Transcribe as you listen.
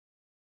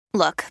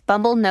Look,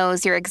 Bumble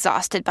knows you're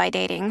exhausted by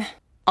dating.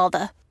 All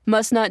the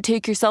must not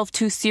take yourself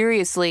too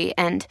seriously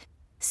and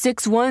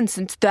 6'1"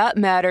 since that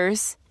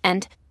matters.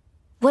 And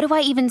what do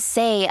I even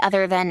say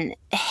other than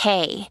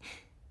hey?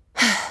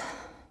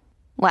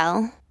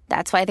 Well,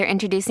 that's why they're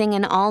introducing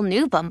an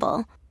all-new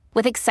Bumble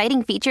with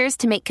exciting features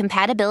to make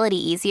compatibility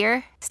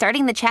easier,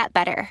 starting the chat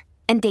better,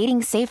 and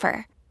dating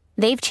safer.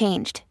 They've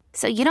changed,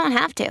 so you don't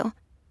have to.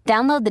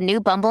 Download the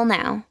new Bumble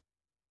now.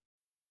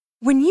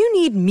 When you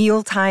need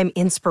mealtime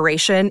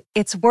inspiration,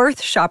 it's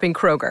worth shopping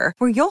Kroger,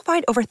 where you'll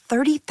find over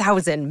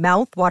 30,000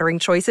 mouth-watering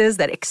choices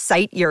that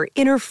excite your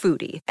inner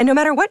foodie. And no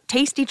matter what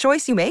tasty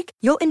choice you make,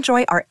 you'll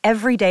enjoy our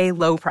everyday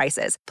low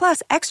prices,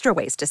 plus extra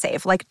ways to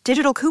save, like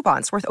digital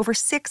coupons worth over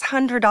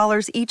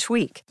 $600 each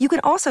week. You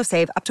can also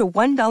save up to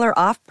 $1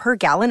 off per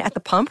gallon at the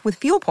pump with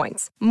fuel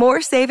points.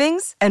 More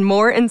savings and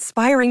more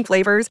inspiring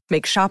flavors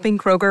make shopping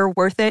Kroger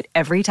worth it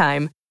every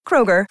time.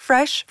 Kroger,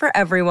 fresh for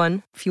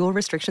everyone. Fuel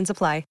restrictions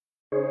apply.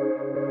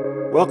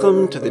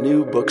 Welcome to the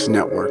New Books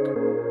Network.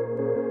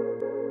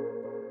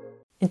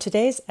 In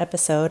today's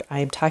episode,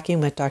 I am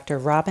talking with Dr.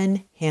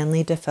 Robin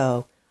Hanley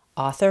Defoe,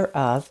 author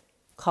of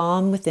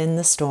Calm Within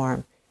the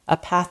Storm, A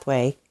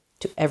Pathway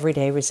to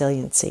Everyday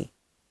Resiliency.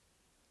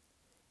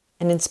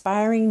 An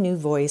inspiring new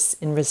voice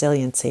in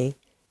resiliency,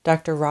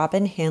 Dr.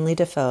 Robin Hanley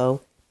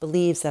Defoe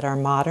believes that our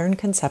modern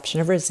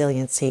conception of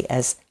resiliency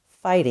as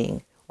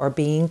fighting or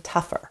being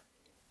tougher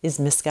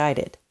is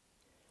misguided.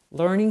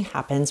 Learning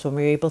happens when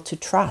we're able to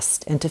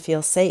trust and to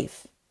feel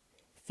safe.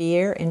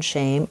 Fear and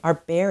shame are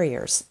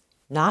barriers,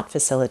 not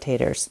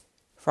facilitators,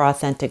 for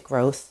authentic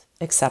growth,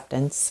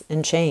 acceptance,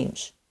 and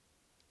change.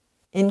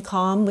 In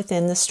Calm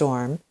Within the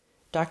Storm,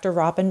 Dr.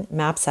 Robin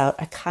maps out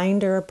a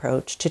kinder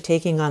approach to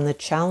taking on the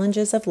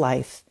challenges of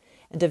life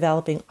and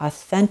developing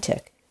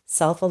authentic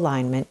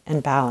self-alignment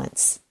and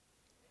balance.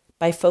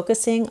 By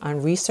focusing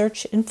on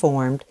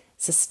research-informed,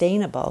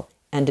 sustainable,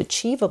 and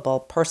achievable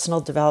personal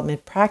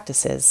development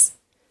practices,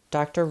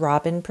 Dr.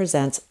 Robin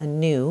presents a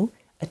new,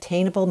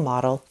 attainable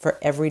model for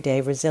everyday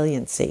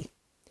resiliency,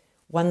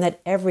 one that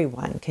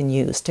everyone can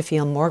use to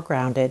feel more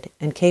grounded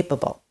and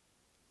capable.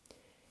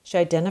 She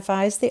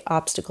identifies the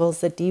obstacles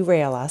that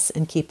derail us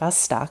and keep us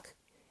stuck,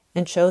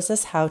 and shows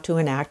us how to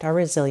enact our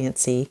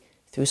resiliency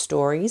through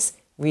stories,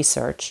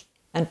 research,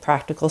 and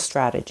practical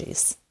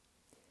strategies.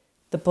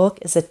 The book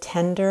is a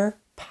tender,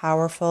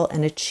 powerful,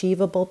 and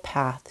achievable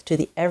path to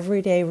the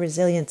everyday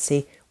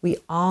resiliency we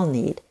all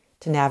need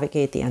to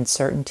navigate the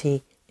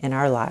uncertainty in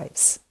our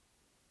lives.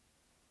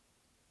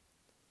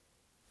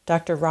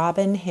 Dr.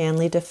 Robin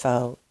Hanley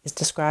Defoe is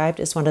described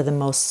as one of the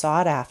most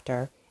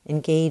sought-after,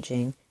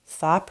 engaging,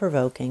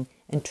 thought-provoking,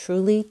 and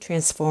truly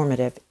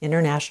transformative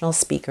international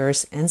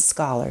speakers and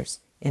scholars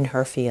in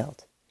her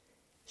field.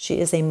 She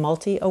is a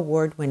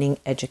multi-award-winning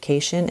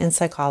education and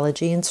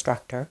psychology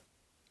instructor,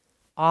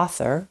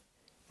 author,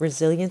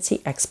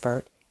 resiliency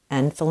expert,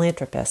 and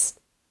philanthropist.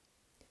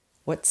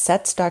 What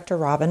sets Dr.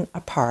 Robin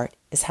apart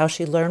is how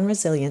she learned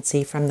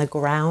resiliency from the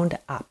ground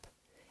up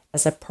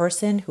as a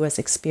person who has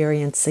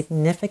experienced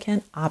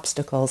significant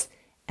obstacles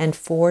and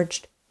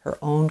forged her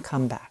own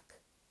comeback.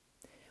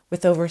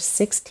 With over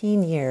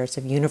 16 years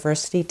of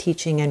university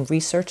teaching and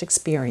research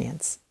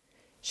experience,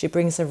 she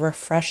brings a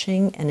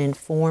refreshing and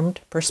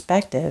informed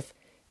perspective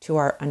to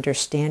our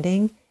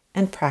understanding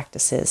and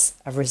practices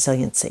of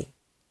resiliency.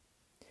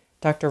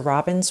 Dr.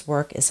 Robin's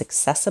work is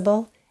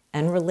accessible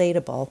and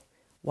relatable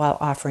while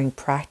offering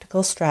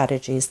practical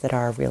strategies that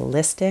are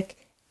realistic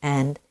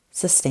and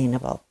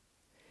sustainable.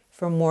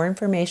 For more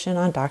information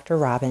on Dr.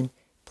 Robin,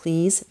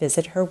 please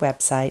visit her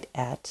website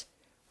at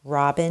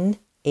robinhd.ca.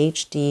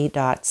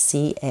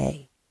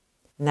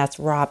 And that's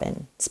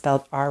Robin,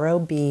 spelled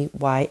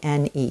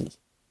R-O-B-Y-N-E.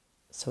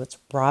 So it's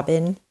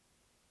robinhd.ca.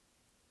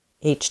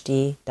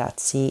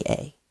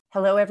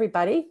 Hello,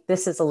 everybody.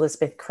 This is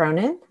Elizabeth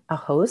Cronin, a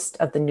host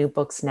of the New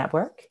Books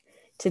Network.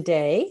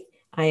 Today,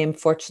 I am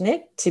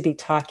fortunate to be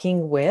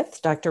talking with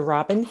Dr.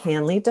 Robin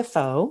Hanley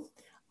Defoe,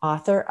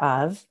 author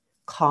of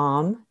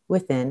Calm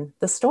Within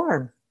the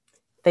Storm.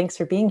 Thanks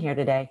for being here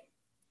today.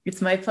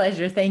 It's my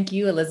pleasure. Thank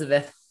you,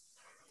 Elizabeth.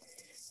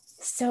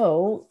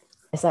 So,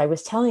 as I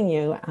was telling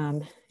you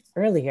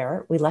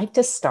earlier, we like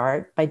to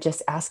start by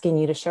just asking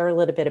you to share a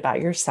little bit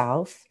about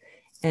yourself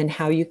and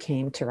how you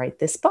came to write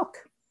this book.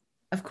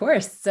 Of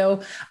course.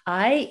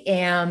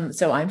 I'm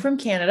from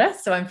Canada.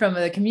 So I'm from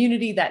a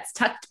community that's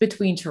tucked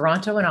between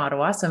Toronto and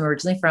Ottawa. So I'm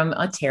originally from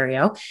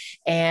Ontario,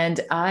 and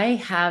I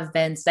have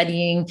been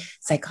studying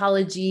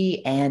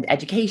psychology and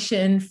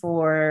education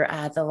for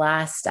I've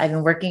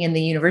been working in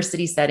the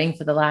university setting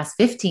for the last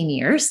 15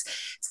 years,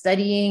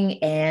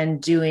 studying and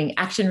doing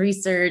action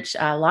research,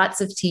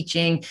 lots of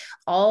teaching,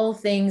 all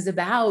things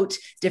about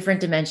different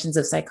dimensions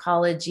of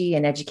psychology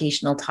and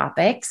educational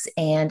topics.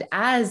 And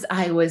as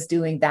I was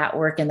doing that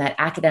work and that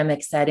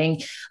academic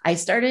setting, I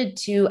started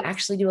to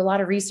actually do a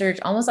lot of research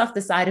almost off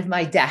the side of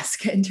my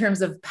desk in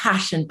terms of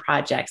passion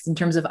projects, in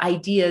terms of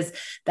ideas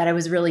that I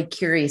was really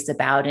curious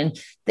about, and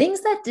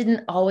things that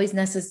didn't always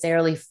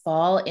necessarily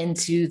fall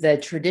into the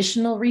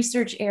traditional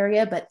research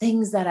area, but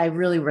things that I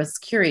really was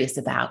curious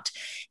about.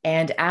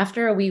 And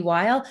after a wee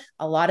while,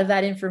 a lot of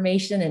that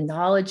information and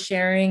knowledge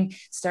sharing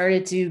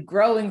started to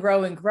grow and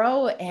grow and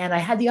grow. And I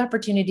had the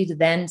opportunity to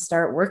then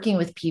start working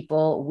with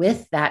people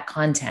with that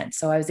content.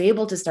 So I was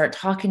able to start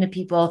talking to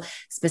people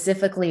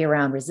specifically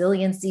around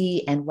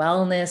resiliency and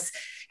wellness.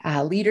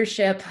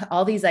 Leadership,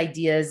 all these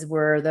ideas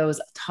were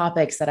those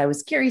topics that I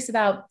was curious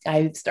about.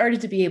 I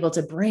started to be able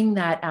to bring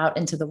that out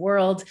into the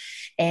world.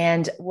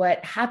 And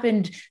what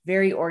happened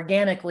very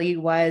organically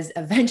was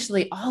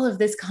eventually all of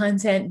this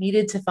content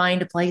needed to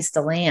find a place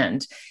to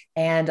land.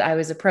 And I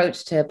was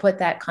approached to put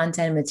that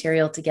content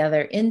material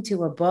together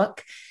into a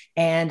book.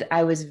 And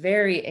I was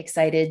very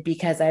excited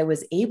because I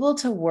was able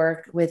to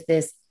work with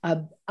this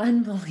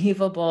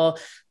unbelievable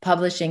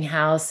publishing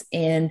house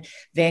in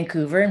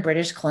Vancouver in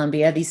British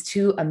Columbia, these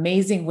two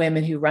amazing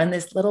women who run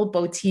this little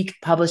boutique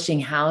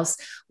publishing house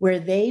where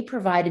they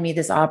provided me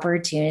this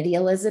opportunity,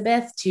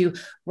 Elizabeth, to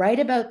write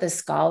about the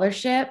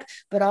scholarship,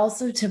 but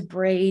also to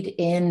braid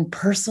in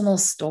personal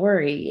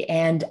story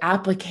and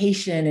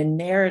application and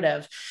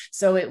narrative.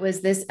 So it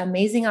was this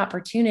amazing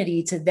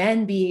opportunity to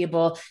then be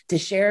able to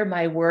share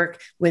my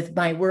work with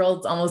my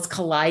worlds almost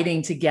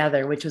colliding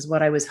together, which was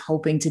what I was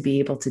hoping to be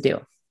able to do.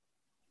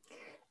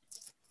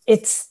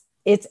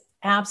 It's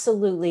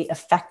absolutely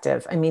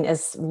effective. I mean,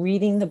 as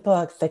reading the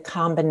book, the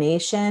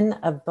combination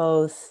of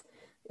both,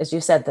 as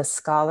you said, the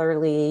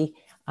scholarly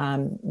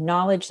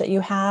knowledge that you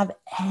have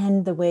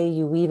and the way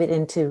you weave it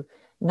into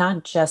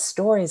not just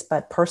stories,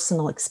 but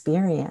personal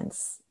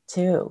experience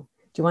too.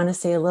 Do you want to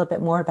say a little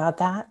bit more about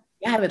that?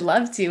 Yeah, I would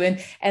love to.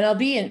 And I'll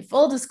be in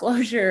full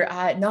disclosure,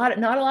 not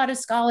a lot of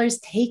scholars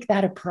take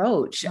that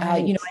approach.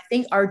 Right. I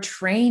think our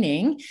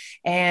training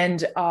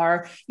and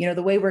our,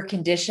 the way we're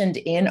conditioned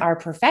in our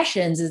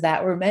professions is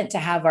that we're meant to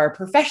have our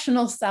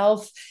professional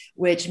self,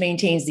 which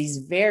maintains these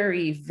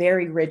very,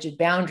 very rigid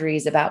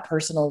boundaries about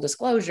personal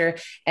disclosure.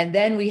 And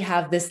then we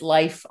have this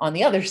life on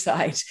the other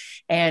side,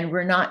 and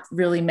we're not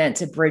really meant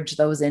to bridge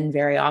those in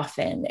very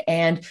often.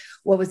 And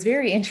what was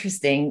very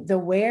interesting,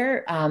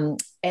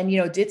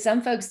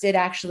 some folks did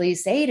actually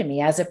say to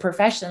me, as a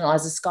professional,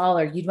 as a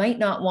scholar, you might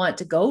not want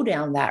to go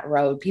down that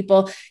road.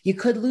 You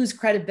could lose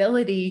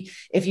credibility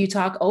if you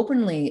talk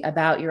openly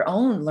about your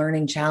own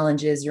learning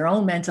challenges, your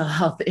own mental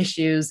health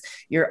issues,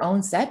 your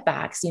own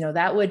setbacks.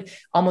 That would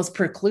almost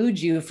preclude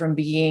you from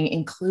being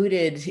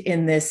included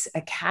in this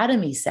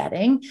academy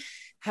setting.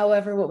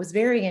 However, what was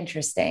very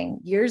interesting,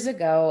 years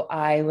ago,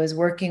 I was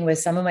working with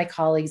some of my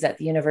colleagues at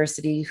the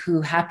university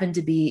who happened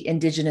to be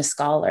Indigenous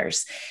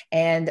scholars.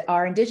 And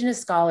our Indigenous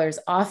scholars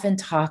often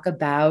talk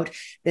about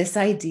this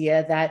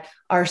idea that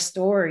our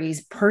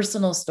stories,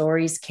 personal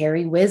stories,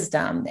 carry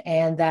wisdom.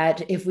 And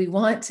that if we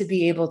want to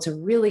be able to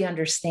really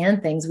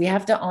understand things, we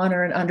have to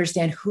honor and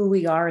understand who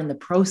we are in the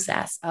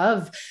process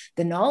of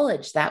the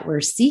knowledge that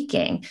we're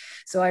seeking.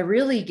 So I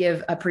really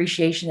give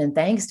appreciation and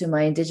thanks to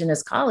my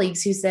Indigenous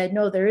colleagues who said,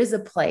 no, there is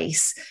a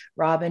place,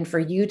 Robin, for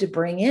you to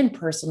bring in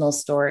personal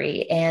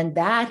story. And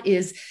that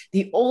is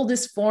the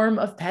oldest form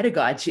of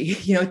pedagogy,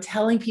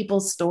 telling people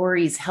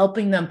stories,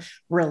 helping them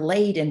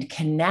relate and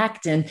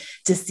connect and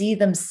to see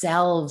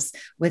themselves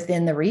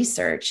within the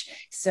research.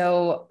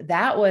 So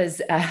that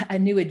was a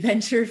new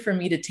adventure for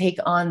me to take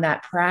on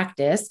that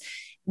practice.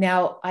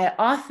 Now, I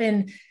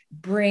often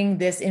bring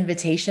this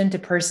invitation to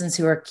persons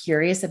who are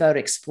curious about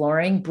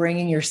exploring,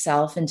 bringing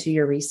yourself into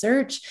your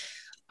research.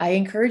 I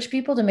encourage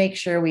people to make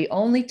sure we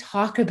only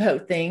talk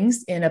about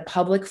things in a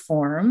public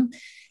forum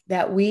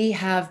that we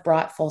have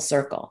brought full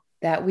circle,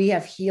 that we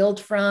have healed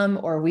from,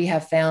 or we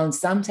have found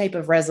some type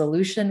of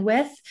resolution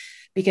with.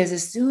 Because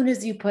as soon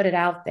as you put it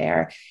out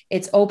there,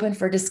 it's open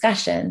for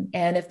discussion.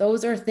 And if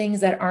those are things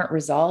that aren't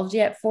resolved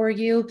yet for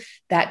you,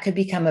 that could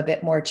become a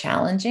bit more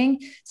challenging.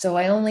 So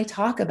I only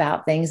talk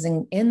about things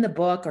in the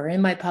book or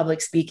in my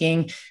public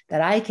speaking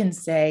that I can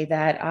say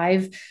that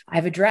I've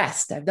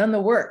addressed. I've done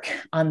the work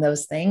on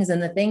those things,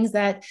 and the things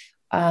that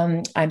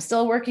I'm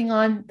still working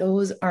on,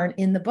 those aren't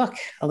in the book,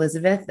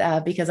 Elizabeth,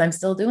 because I'm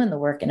still doing the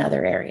work in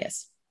other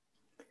areas.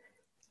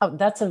 Oh,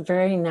 that's a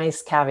very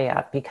nice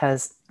caveat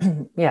because,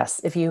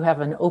 yes, if you have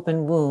an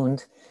open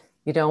wound,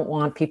 you don't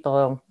want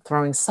people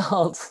throwing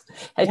salt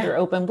at your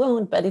open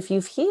wound. But if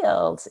you've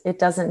healed, it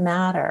doesn't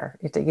matter.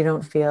 You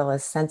don't feel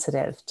as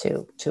sensitive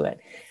to it.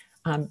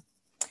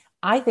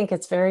 I think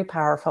it's very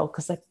powerful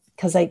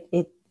because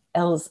it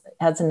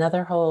adds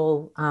another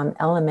whole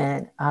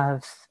element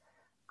of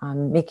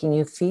making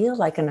you feel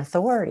like an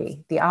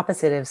authority. The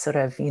opposite of sort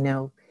of,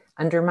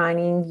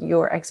 undermining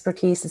your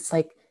expertise. It's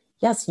like,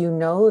 yes, you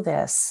know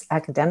this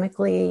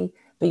academically,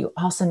 but you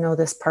also know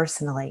this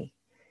personally.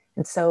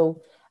 And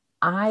so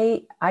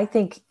I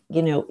think,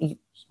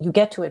 you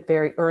get to it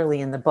very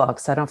early in the book,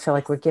 so I don't feel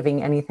like we're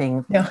giving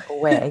anything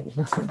away.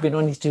 We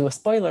don't need to do a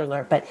spoiler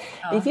alert, but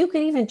if you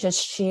could even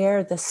just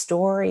share the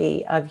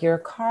story of your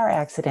car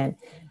accident,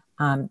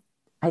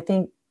 I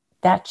think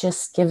that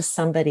just gives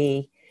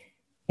somebody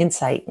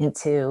insight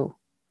into,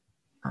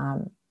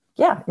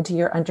 into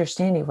your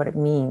understanding of what it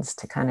means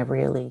to kind of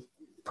really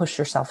push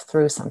yourself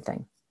through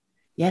something.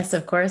 Yes,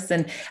 of course.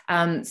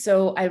 And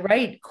so I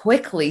write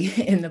quickly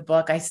in the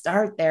book. I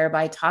start there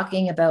by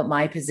talking about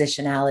my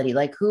positionality,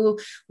 like who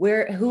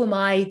am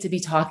I to be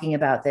talking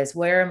about this?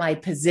 Where am I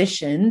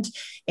positioned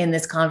in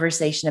this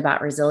conversation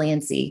about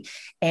resiliency?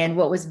 And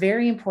what was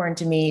very important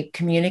to me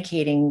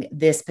communicating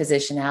this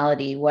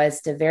positionality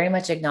was to very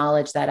much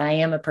acknowledge that I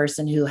am a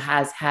person who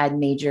has had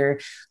major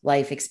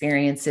life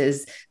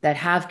experiences that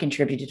have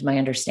contributed to my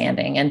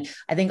understanding. And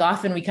I think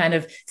often we kind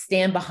of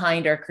stand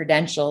behind our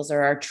credentials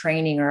or our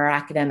training or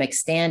our academic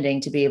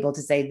standing to be able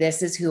to say,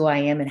 this is who I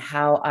am and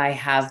how I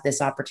have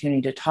this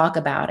opportunity to talk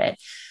about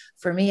it.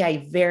 For me,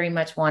 I very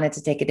much wanted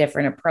to take a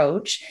different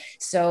approach.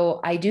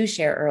 So I do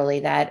share early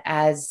that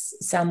as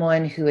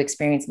someone who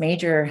experienced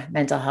major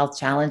mental health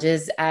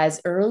challenges as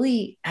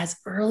early as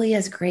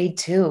grade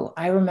 2,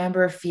 I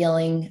remember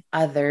feeling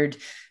othered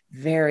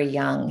very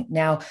young.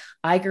 Now,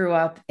 I grew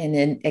up in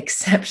an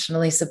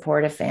exceptionally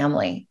supportive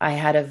family. I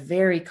had a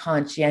very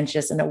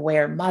conscientious and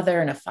aware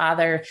mother and a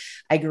father.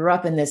 I grew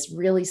up in this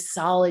really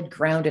solid,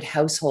 grounded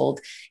household,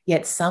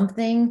 yet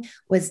something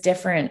was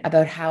different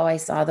about how I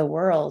saw the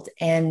world.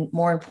 And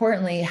more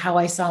importantly, how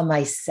I saw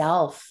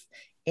myself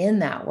in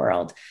that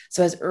world.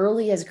 So as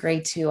early as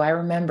grade 2, I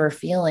remember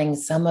feeling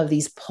some of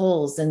these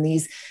pulls and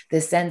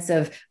this sense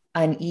of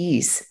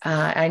unease.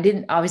 I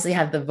didn't obviously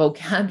have the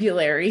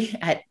vocabulary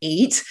at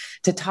 8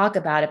 to talk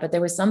about it, but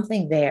there was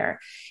something there.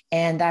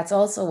 And that's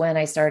also when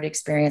I started to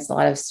experience a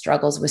lot of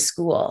struggles with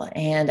school.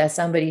 And as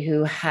somebody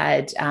who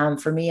had,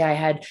 for me, I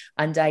had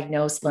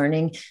undiagnosed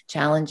learning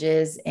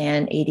challenges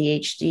and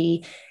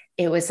ADHD.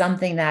 It was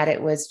something that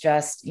it was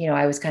just,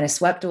 I was kind of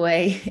swept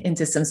away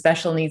into some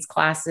special needs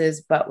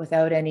classes, but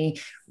without any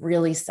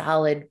really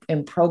solid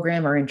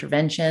program or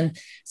intervention.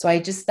 So I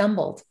just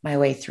stumbled my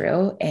way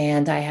through,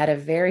 and I had a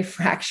very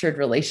fractured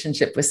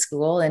relationship with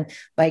school. And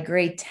by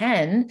grade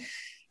 10,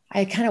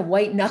 I kind of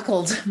white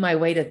knuckled my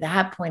way to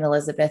that point,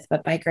 Elizabeth.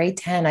 But by grade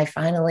 10, I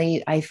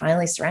finally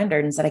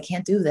surrendered and said, I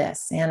can't do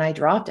this. And I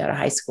dropped out of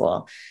high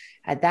school.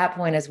 At that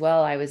point as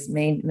well, I was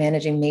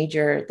managing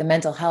the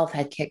mental health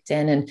had kicked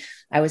in, and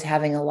I was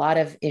having a lot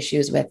of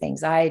issues with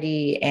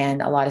anxiety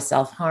and a lot of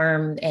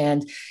self-harm.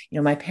 And,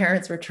 my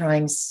parents were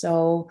trying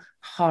so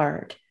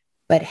hard,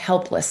 but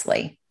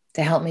helplessly,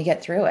 to help me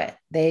get through it.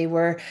 They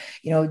were,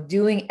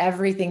 doing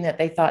everything that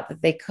they thought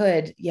that they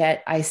could,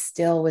 yet I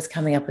still was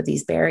coming up with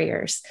these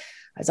barriers.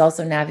 I was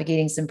also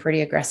navigating some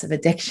pretty aggressive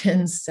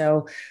addictions.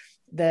 So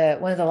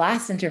one of the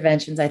last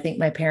interventions I think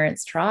my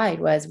parents tried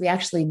was we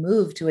actually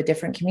moved to a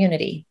different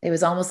community. It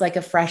was almost like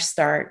a fresh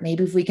start.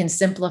 Maybe if we can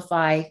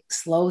simplify,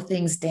 slow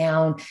things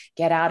down,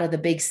 get out of the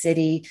big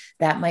city,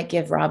 that might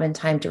give Robin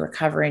time to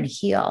recover and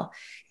heal.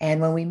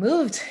 And when we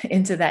moved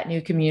into that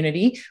new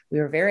community, we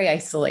were very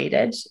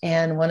isolated.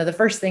 And one of the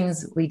first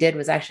things we did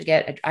was actually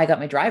I got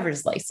my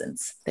driver's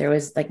license. There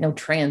was like no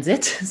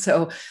transit.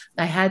 So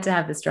I had to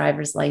have this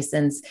driver's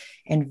license.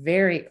 And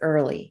very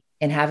early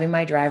in having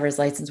my driver's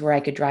license where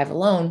I could drive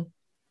alone,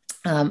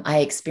 I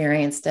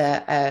experienced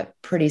a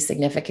pretty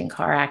significant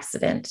car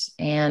accident.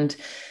 And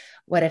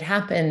what had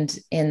happened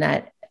in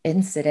that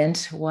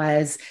incident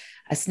was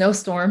a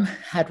snowstorm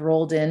had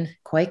rolled in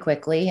quite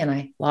quickly, and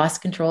I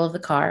lost control of the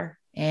car,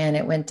 and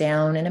it went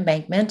down an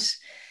embankment,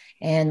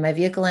 and my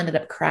vehicle ended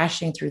up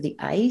crashing through the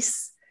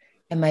ice,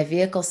 and my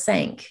vehicle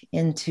sank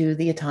into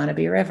the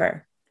Otonabee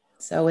River.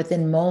 So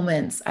within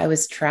moments, I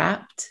was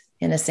trapped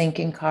in a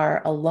sinking car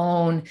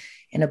alone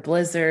in a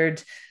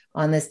blizzard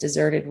on this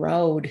deserted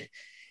road.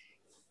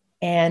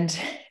 And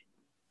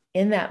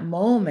in that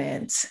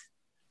moment,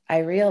 I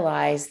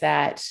realized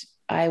that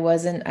I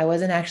wasn't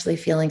actually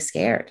feeling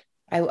scared.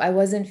 I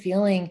wasn't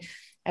feeling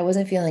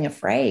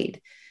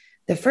afraid.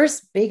 The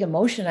first big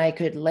emotion I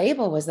could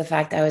label was the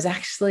fact I was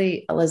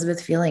actually, Elizabeth,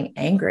 feeling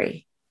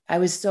angry. I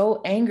was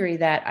so angry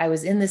that I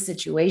was in this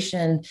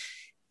situation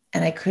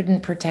and I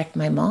couldn't protect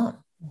my mom.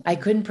 I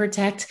couldn't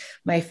protect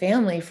my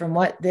family from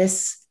what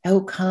this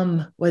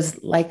outcome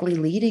was likely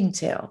leading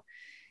to.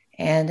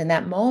 And in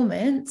that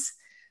moment,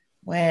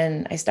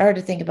 when I started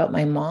to think about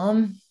my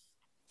mom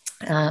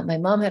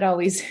had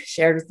always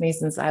shared with me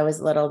since I was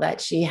little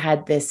that she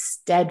had this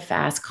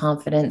steadfast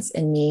confidence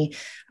in me,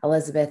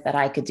 Elizabeth, that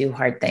I could do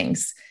hard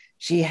things.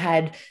 She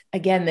had,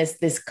 again,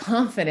 this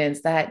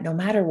confidence that no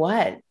matter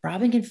what,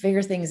 Robin can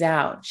figure things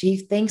out. She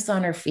thinks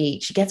on her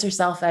feet. She gets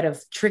herself out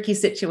of tricky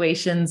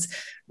situations.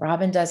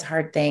 Robin does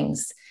hard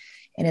things.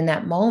 And in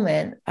that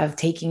moment of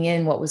taking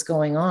in what was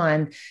going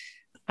on,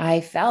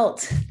 I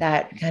felt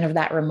that kind of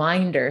that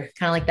reminder,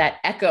 kind of like that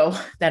echo,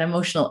 that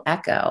emotional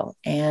echo.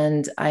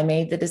 And I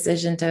made the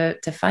decision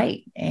to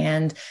fight.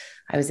 And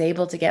I was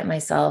able to get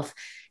myself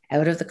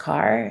out of the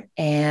car,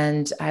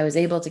 and I was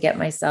able to get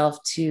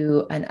myself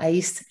to an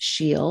ice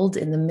shield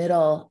in the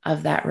middle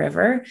of that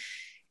river.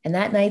 And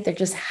that night, there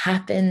just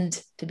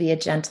happened to be a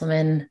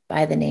gentleman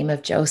by the name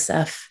of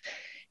Joseph.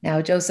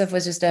 Now, Joseph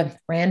was just a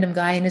random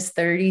guy in his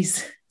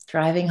 30s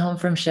driving home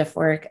from shift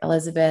work,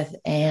 Elizabeth,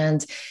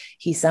 and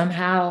he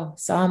somehow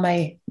saw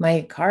my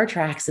car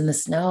tracks in the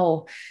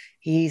snow.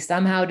 He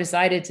somehow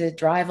decided to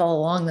drive all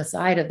along the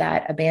side of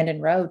that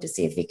abandoned road to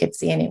see if he could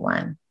see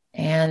anyone.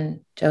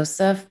 And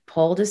Joseph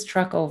pulled his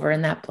truck over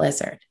in that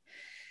blizzard.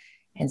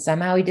 And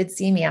somehow he did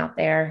see me out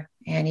there,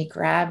 and he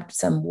grabbed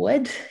some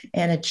wood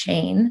and a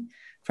chain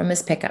from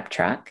his pickup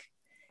truck.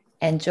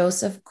 And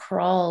Joseph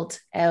crawled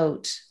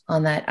out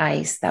on that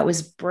ice that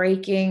was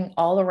breaking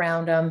all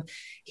around him.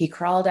 He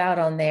crawled out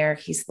on there.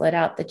 He slid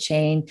out the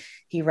chain.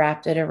 He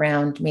wrapped it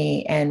around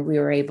me, and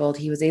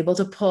he was able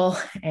to pull,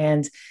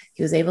 and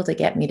he was able to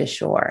get me to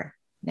shore.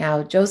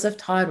 Now, Joseph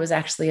Todd was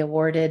actually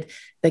awarded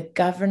the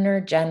Governor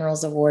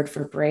General's Award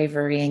for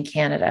Bravery in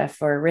Canada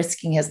for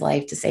risking his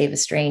life to save a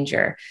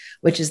stranger,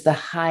 which is the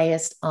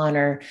highest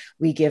honor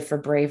we give for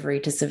bravery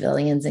to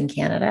civilians in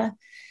Canada.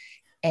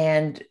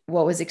 And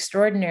what was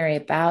extraordinary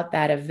about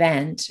that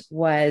event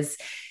was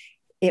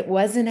it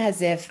wasn't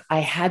as if I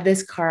had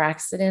this car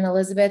accident,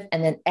 Elizabeth,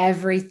 and then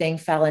everything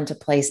fell into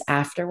place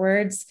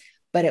afterwards,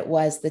 but it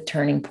was the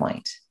turning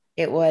point.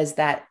 It was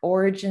that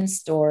origin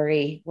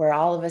story where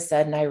all of a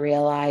sudden I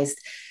realized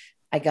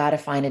I got to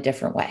find a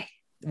different way.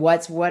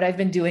 What I've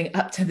been doing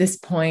up to this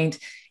point,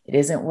 it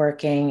isn't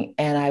working.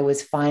 And I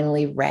was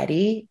finally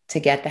ready to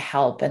get the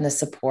help and the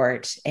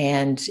support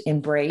and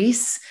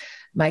embrace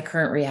my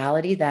current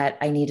reality that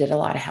I needed a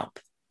lot of help.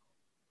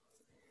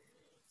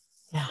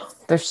 Yeah,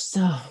 there's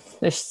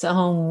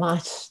so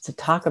much to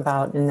talk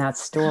about in that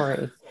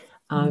story.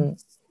 I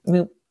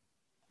mean,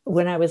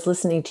 when I was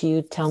listening to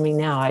you tell me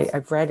now,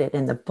 I've read it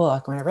in the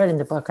book. When I read in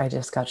the book, I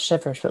just got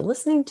shivers. But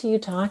listening to you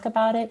talk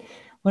about it,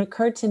 what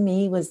occurred to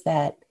me was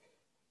that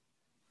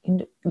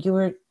you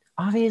were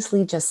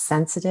obviously just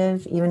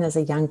sensitive, even as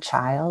a young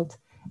child.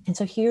 And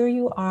so here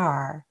you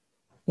are,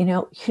 you're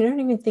not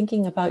even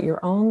thinking about your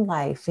own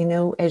life,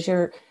 as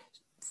you're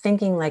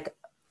thinking, like,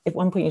 at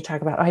one point you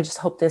talk about, I just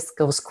hope this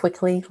goes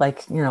quickly.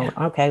 Like,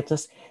 okay,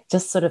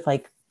 just sort of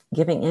like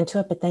giving into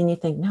it. But then you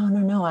think,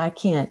 no, I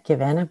can't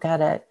give in.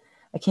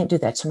 I can't do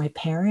that to my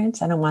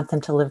parents. I don't want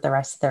them to live the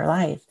rest of their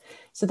life.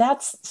 So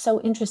that's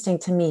so interesting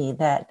to me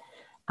that,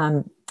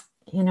 and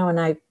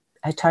I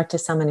talked to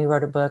someone who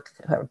wrote a book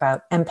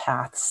about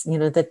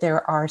empaths, that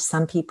there are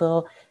some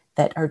people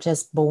that are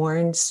just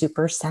born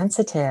super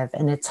sensitive,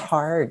 and it's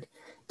hard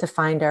to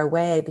find our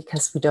way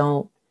because we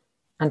don't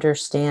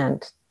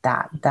understand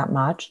that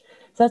much.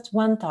 So that's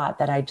one thought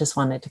that I just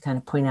wanted to kind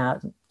of point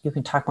out. You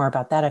can talk more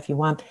about that if you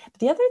want. But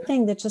the other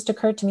thing that just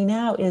occurred to me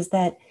now is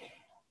that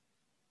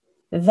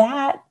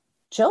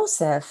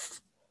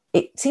Joseph,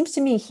 it seems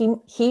to me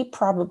he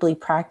probably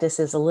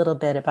practices a little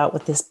bit about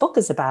what this book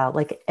is about,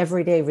 like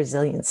everyday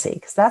resiliency,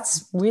 because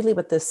that's really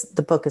what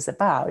the book is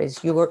about.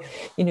 Is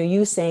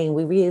you saying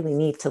we really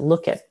need to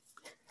look at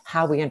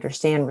how we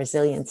understand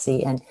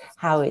resiliency and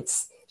how it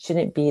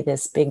shouldn't be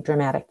this big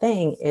dramatic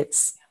thing.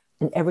 It's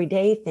an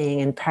everyday thing,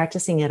 and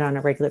practicing it on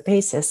a regular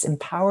basis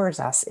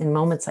empowers us in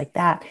moments like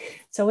that.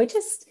 So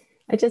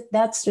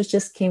that's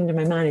just came to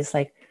my mind. It's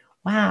like,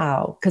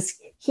 wow, because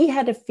he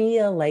had to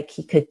feel like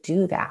he could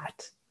do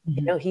that.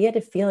 Mm-hmm. He had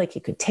to feel like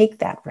he could take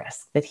that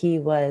risk, that he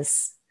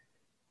was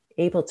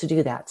able to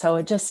do that. So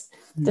I just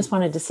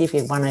wanted to see if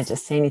you wanted to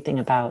say anything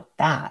about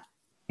that.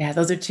 Yeah,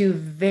 those are two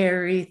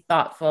very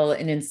thoughtful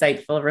and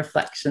insightful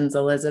reflections,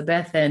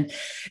 Elizabeth. And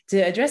to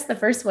address the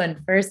first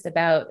one first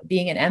about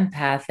being an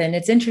empath, and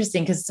it's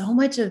interesting because so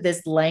much of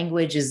this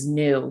language is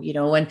new.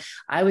 When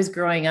I was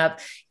growing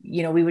up,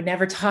 we would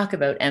never talk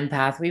about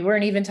empath. We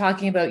weren't even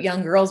talking about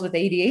young girls with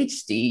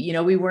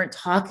ADHD. We weren't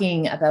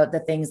talking about the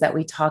things that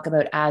we talk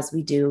about as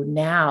we do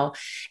now.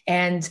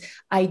 And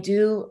I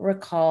do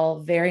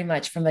recall very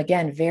much from,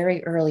 again,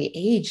 very early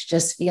age,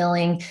 just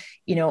feeling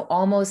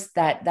almost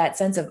that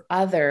sense of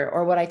other,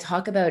 or what I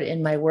talk about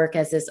in my work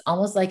as this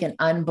almost like an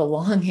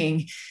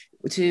unbelonging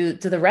to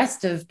the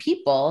rest of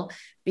people,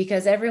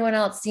 because everyone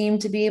else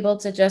seemed to be able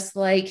to just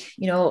like,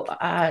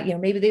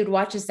 maybe they would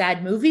watch a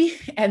sad movie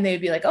and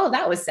they'd be like, oh,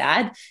 that was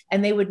sad.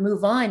 And they would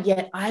move on.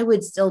 Yet I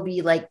would still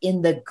be like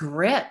in the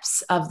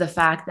grips of the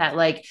fact that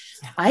like,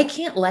 I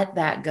can't let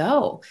that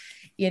go.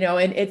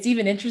 And it's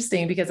even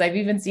interesting because I've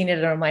even seen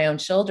it on my own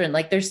children.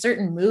 Like there's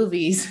certain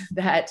movies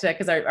that,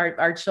 because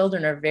our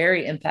children are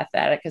very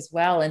empathetic as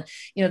well. And,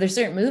 there's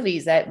certain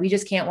movies that we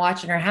just can't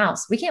watch in our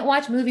house. We can't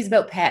watch movies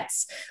about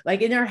pets.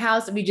 Like in our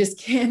house, we just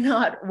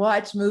cannot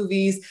watch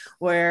movies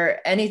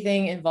where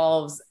anything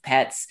involves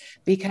pets,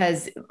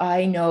 because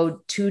I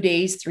know 2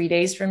 days, 3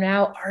 days from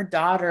now, our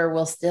daughter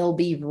will still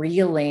be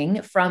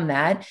reeling from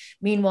that.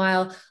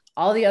 Meanwhile,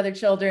 all the other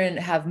children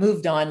have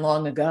moved on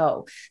long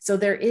ago. So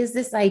there is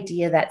this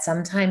idea that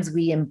sometimes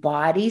we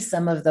embody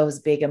some of those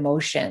big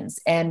emotions.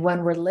 And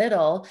when we're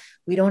little,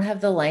 we don't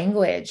have the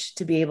language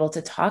to be able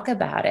to talk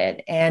about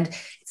it. And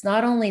it's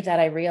not only that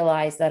I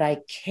realized that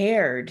I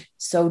cared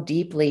so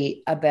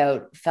deeply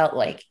about, felt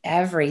like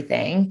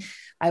everything,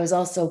 I was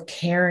also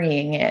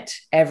carrying it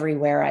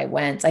everywhere I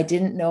went. I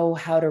didn't know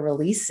how to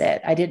release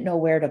it. I didn't know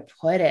where to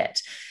put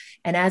it.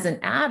 And as an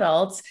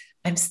adult,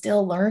 I'm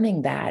still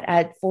learning that.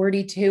 At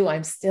 42,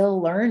 I'm still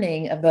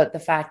learning about the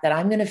fact that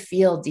I'm going to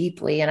feel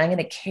deeply and I'm going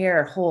to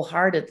care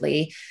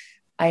wholeheartedly.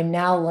 I'm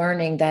now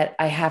learning that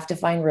I have to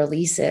find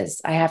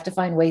releases. I have to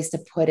find ways to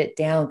put it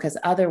down, because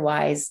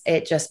otherwise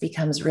it just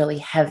becomes really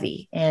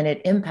heavy and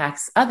it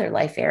impacts other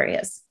life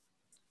areas.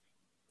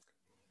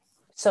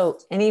 So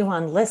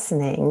anyone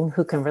listening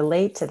who can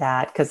relate to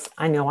that, because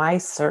I know I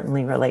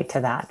certainly relate to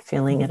that,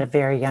 feeling at a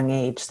very young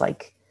age,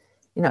 like,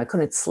 I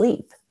couldn't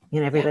sleep.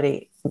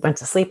 Everybody went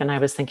to sleep, and I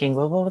was thinking,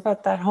 well, what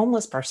about that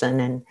homeless person?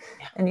 And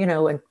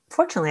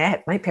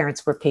fortunately, my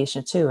parents were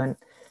patient too. And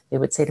they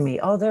would say to me,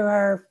 oh, there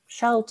are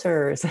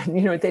shelters.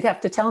 And, they'd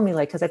have to tell me,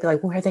 because I'd be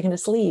like, where are they going to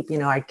sleep?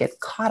 I'd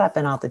get caught up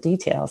in all the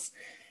details.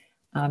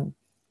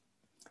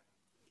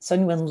 So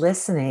anyone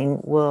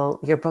listening,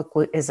 your book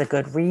is a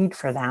good read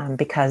for them,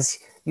 because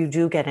you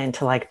do get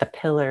into like the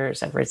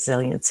pillars of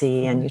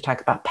resiliency, and you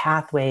talk about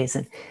pathways.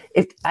 And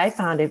I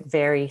found it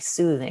very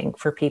soothing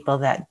for people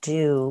that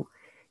do,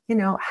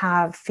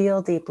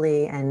 feel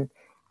deeply and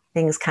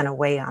things kind of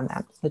weigh on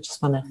them. I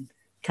just want to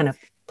kind of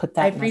put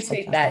that. I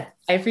appreciate that.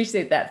 I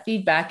appreciate that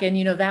feedback. And,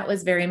 that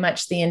was very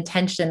much the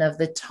intention of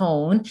the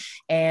tone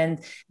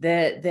and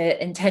the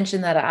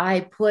intention that I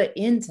put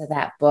into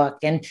that book.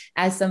 And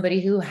as somebody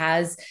who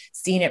has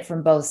seen it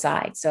from both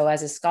sides. So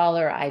as a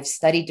scholar, I've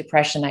studied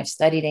depression, I've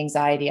studied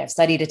anxiety, I've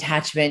studied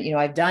attachment,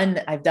 I've done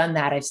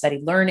that. I've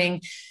studied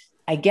learning.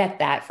 I get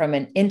that from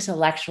an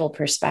intellectual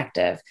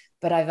perspective,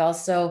 but I've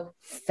also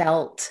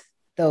felt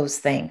those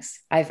things.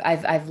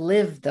 I've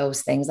lived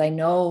those things. I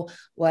know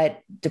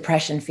what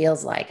depression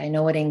feels like. I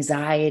know what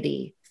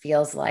anxiety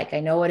feels like. I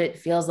know what it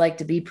feels like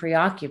to be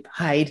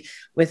preoccupied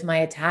with my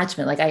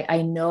attachment. Like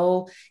I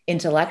know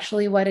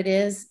intellectually what it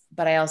is,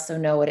 but I also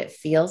know what it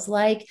feels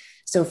like.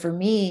 So for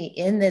me,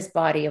 in this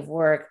body of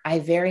work, I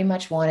very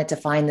much wanted to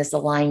find this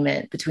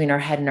alignment between our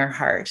head and our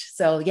heart.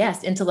 So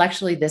yes,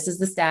 intellectually, this is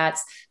the stats.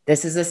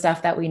 This is the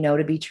stuff that we know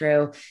to be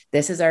true.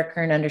 This is our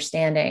current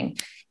understanding.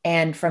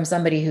 And from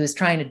somebody who's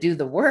trying to do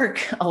the work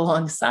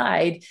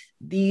alongside,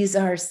 these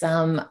are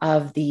some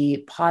of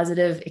the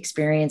positive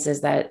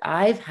experiences that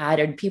I've had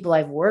and people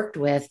I've worked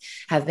with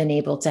have been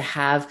able to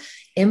have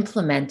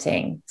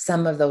implementing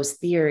some of those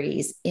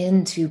theories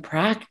into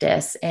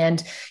practice.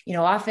 And,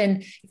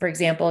 often, for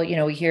example,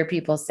 we hear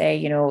people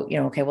say,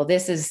 okay, well,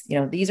 this is,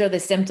 these are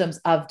the symptoms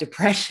of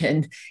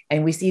depression.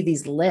 And we see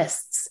these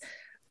lists.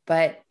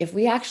 But if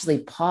we actually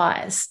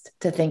paused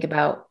to think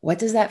about what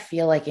does that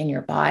feel like in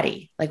your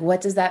body? Like,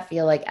 what does that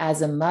feel like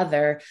as a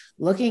mother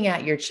looking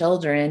at your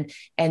children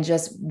and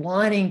just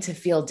wanting to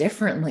feel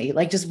differently,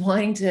 like just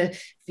wanting to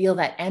feel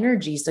that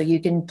energy so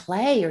you can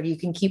play or you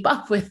can keep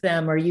up with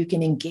them or you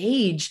can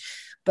engage,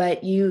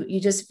 but you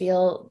just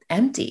feel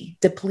empty,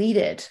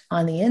 depleted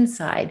on the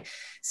inside.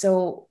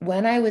 So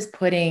when I was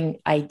putting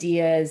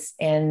ideas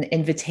and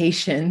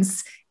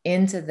invitations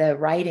into the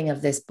writing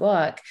of this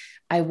book,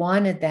 I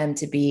wanted them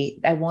to be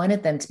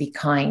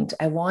kind.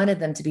 I wanted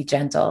them to be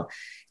gentle,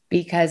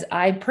 because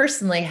I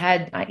personally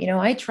had,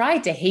 I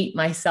tried to hate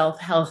myself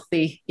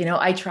healthy.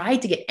 I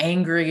tried to get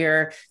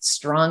angrier,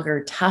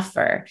 stronger,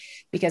 tougher,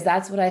 because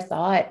that's what I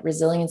thought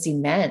resiliency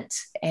meant.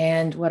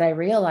 And what I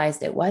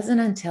realized, it wasn't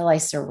until I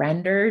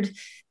surrendered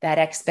that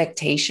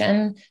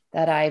expectation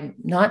that I'm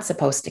not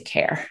supposed to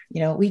care.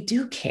 We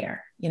do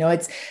care.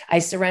 I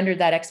surrendered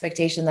that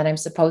expectation that I'm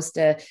supposed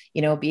to,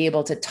 be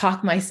able to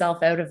talk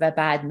myself out of a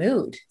bad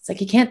mood. It's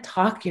like, you can't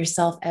talk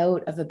yourself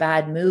out of a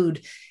bad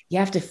mood. You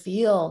have to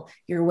feel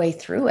your way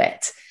through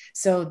it.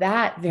 So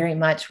that very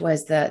much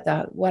was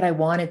the what I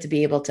wanted to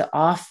be able to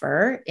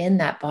offer in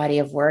that body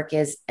of work,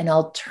 is an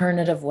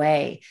alternative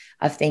way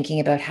of thinking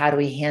about how do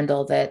we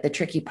handle the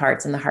tricky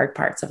parts and the hard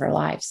parts of our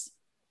lives.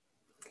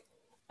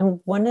 And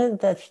one of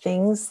the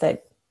things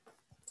that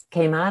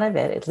came out of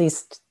it, at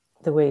least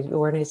the way you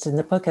organized in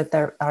the book, that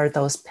there are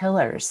those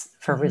pillars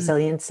for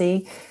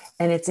resiliency.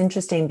 And it's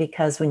interesting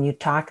because when you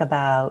talk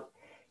about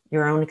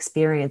your own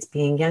experience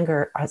being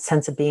younger, a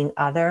sense of being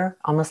other,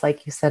 almost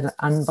like you said,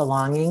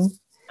 unbelonging.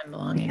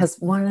 Because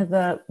one of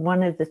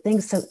the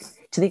things, so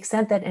to the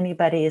extent that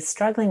anybody is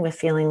struggling with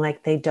feeling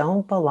like they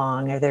don't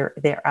belong or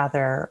they're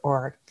other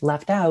or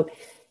left out,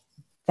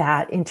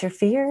 that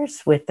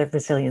interferes with the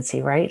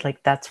resiliency, right?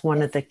 Like that's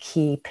one of the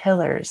key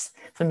pillars.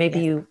 So maybe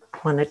you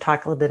want to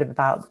talk a little bit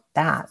about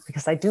that,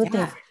 because I do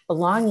think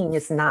belonging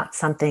is not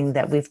something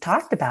that we've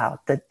talked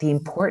about, that the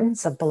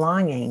importance of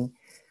belonging.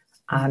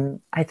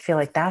 I feel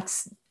like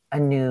that's a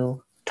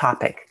new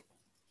topic.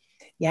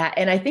 Yeah.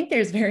 And I think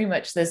there's very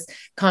much this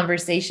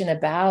conversation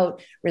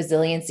about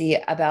resiliency,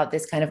 about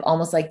this kind of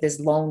almost like this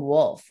lone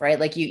wolf, right?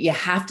 Like you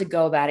have to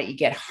go about it. You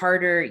get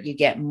harder, you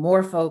get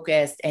more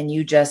focused, and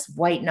you just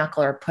white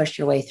knuckle or push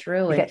your way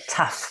through. You get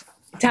tough.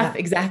 Tough,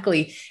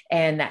 exactly.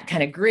 And that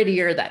kind of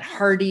grittier, that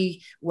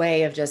hardy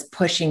way of just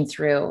pushing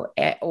through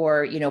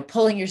or,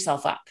 pulling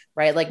yourself up,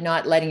 right? Like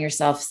not letting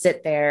yourself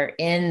sit there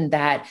in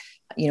that,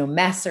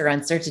 mess or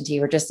uncertainty.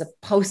 We're just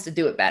supposed to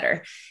do it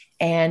better.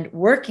 And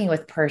working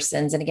with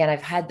persons. And again,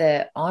 I've had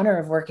the honor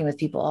of working with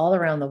people all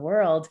around the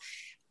world.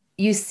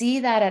 You see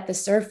that at the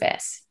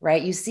surface,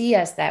 right? You see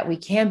us that we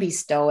can be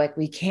stoic.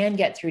 We can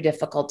get through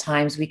difficult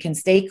times. We can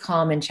stay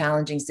calm in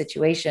challenging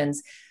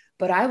situations.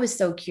 But I was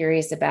so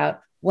curious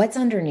about what's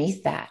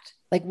underneath that?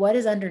 Like, what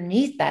is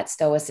underneath that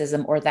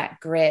stoicism or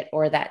that grit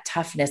or that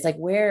toughness? Like,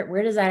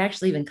 where does that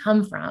actually even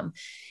come from?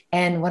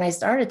 And when I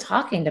started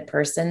talking to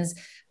persons,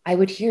 I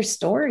would hear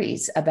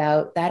stories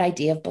about that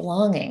idea of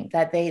belonging,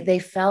 that they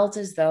felt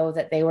as though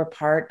that they were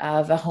part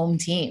of a home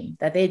team,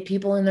 that they had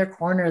people in their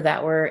corner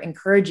that were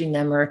encouraging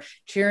them or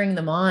cheering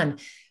them on.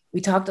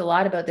 We talked a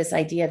lot about this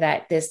idea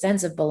that this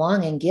sense of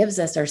belonging gives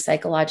us our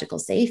psychological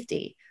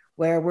safety,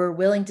 where we're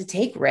willing to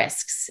take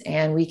risks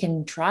and we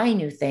can try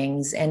new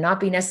things and not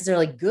be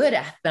necessarily good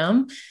at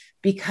them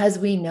because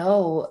we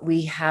know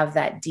we have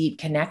that deep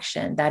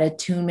connection, that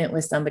attunement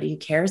with somebody who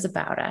cares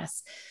about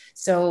us.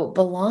 So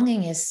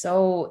belonging is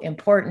so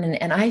important.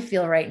 And I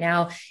feel right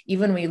now,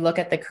 even when we look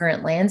at the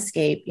current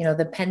landscape,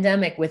 the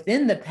pandemic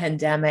within the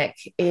pandemic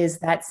is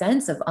that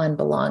sense of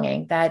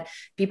unbelonging, that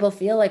people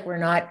feel like we're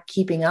not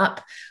keeping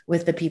up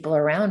with the people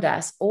around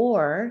us,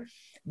 or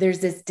there's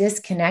this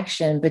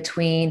disconnection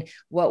between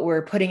what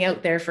we're putting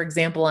out there, for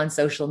example, on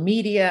social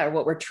media, or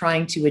what we're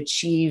trying to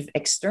achieve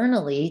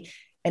externally,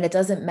 and it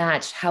doesn't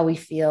match how we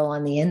feel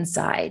on the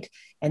inside.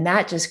 And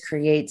that just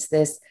creates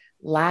this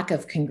lack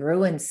of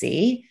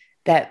congruency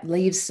that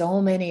leaves so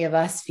many of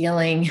us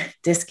feeling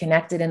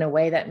disconnected in a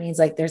way that means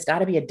like, there's got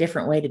to be a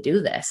different way to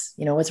do this.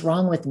 What's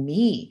wrong with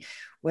me?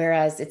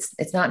 Whereas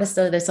it's not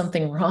necessarily there's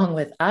something wrong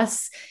with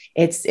us.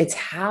 It's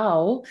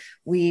how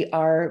we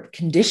are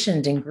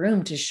conditioned and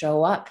groomed to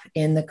show up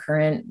in the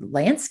current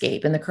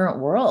landscape, in the current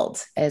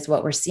world, is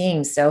what we're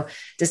seeing. So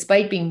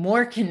despite being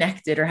more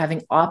connected or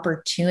having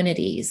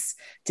opportunities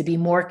to be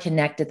more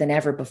connected than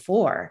ever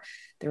before,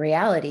 the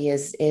reality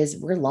is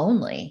we're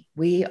lonely.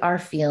 We are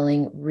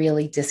feeling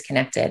really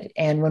disconnected.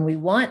 And when we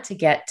want to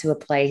get to a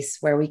place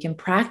where we can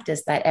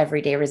practice that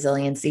everyday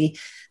resiliency,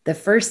 the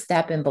first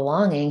step in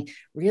belonging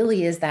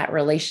really is that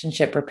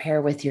relationship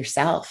repair with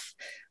yourself.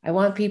 I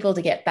want people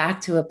to get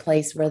back to a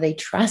place where they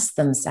trust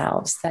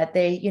themselves, that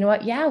they,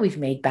 yeah, we've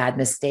made bad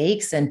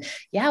mistakes, and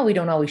yeah, we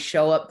don't always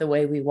show up the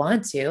way we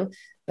want to,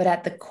 but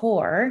at the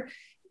core,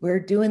 we're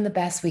doing the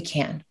best we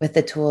can with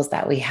the tools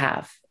that we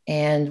have.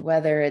 And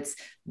whether it's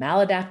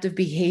maladaptive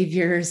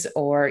behaviors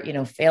or,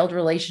 failed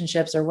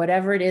relationships or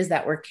whatever it is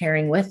that we're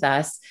carrying with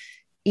us,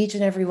 each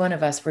and every one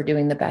of us, we're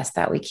doing the best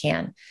that we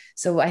can.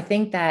 So I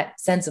think that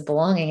sense of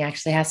belonging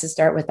actually has to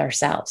start with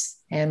ourselves.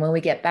 And when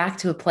we get back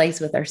to a place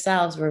with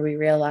ourselves where we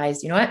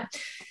realize, what,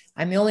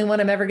 I'm the only one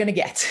I'm ever going to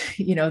get,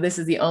 this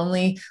is the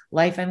only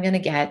life I'm going to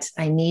get.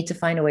 I need to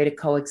find a way to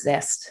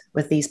coexist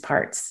with these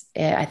parts.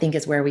 I think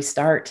is where we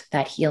start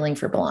that healing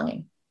for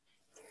belonging.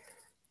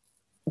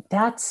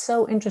 That's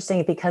so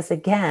interesting because,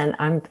 again,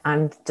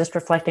 I'm just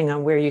reflecting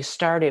on where you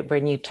started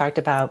when you talked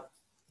about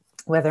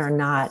whether or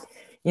not,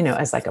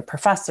 as like a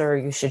professor,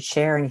 you should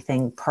share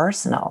anything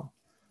personal.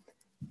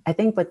 I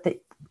think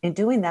in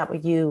doing that,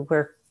 what you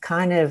were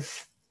kind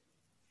of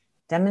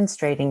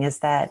demonstrating is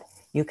that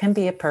you can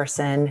be a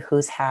person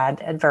who's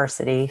had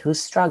adversity,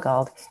 who's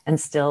struggled, and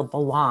still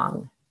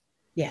belong.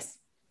 Yes.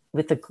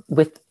 With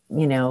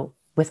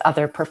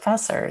other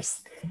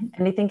professors. Mm-hmm.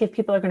 And I think if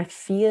people are going to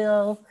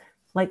feel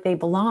like they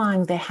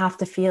belong, they have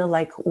to feel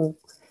like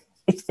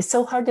it's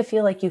so hard to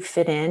feel like you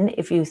fit in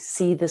if you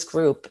see this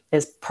group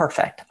is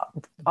perfect.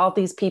 All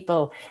these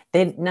people,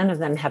 none of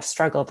them have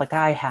struggled like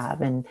I have.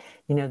 And,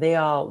 they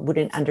all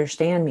wouldn't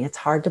understand me. It's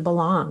hard to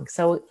belong.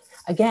 So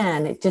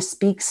again, it just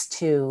speaks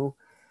to,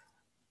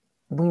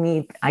 we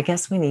need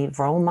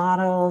role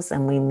models,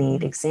 and we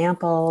need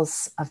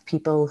examples of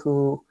people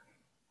who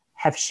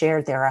have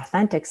shared their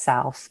authentic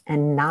self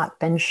and not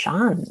been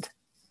shunned.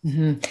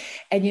 Mm-hmm.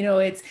 And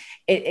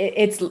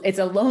it's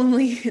a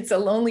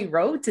lonely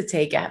road to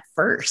take at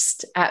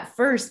first,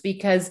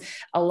 because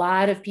a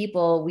lot of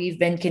people, we've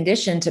been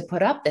conditioned to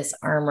put up this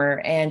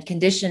armor and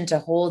conditioned to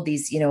hold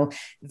these,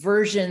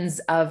 versions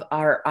of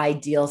our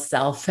ideal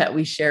self that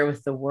we share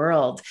with the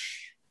world.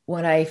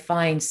 What I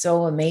find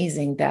so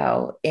amazing,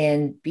 though,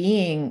 in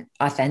being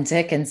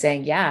authentic and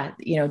saying, yeah,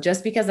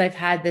 just because I've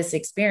had this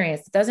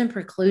experience, it doesn't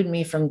preclude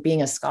me from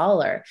being a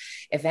scholar.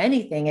 If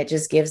anything, it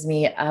just gives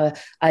me a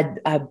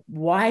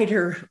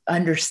wider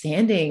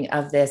understanding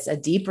of this, a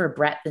deeper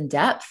breadth and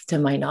depth to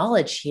my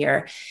knowledge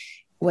here.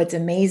 what's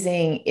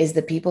amazing is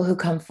the people who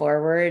come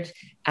forward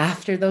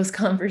after those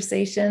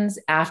conversations,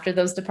 after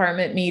those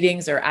department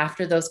meetings, or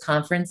after those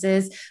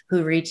conferences,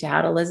 who reach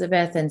out,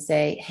 Elizabeth, and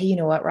say, hey, you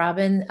know what,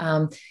 Robin?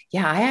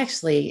 Yeah, I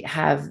actually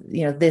have,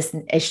 this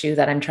issue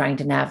that I'm trying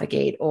to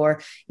navigate,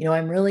 or,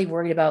 I'm really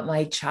worried about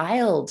my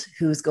child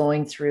who's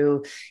going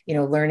through,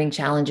 learning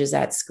challenges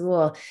at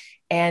school.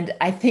 And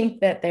I think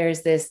that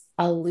there's this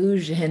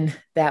illusion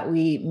that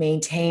we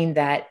maintain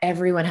that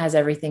everyone has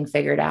everything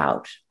figured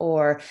out,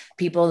 or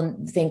people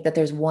think that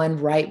there's one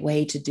right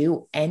way to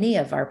do any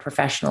of our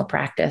professional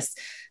practice.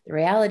 The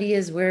reality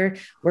is we're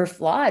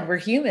flawed. We're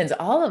humans.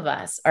 All of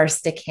us are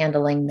stick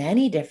handling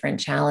many different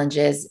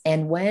challenges.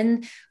 And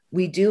when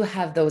we do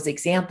have those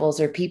examples,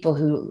 or people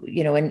who,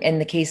 in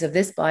the case of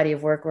this body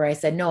of work where I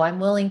said, no, I'm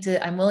willing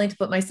to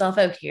put myself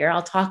out here.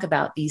 I'll talk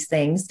about these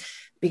things,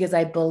 because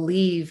I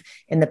believe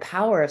in the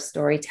power of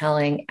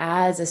storytelling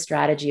as a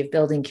strategy of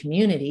building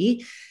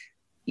community.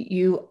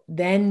 You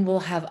then will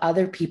have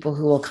other people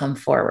who will come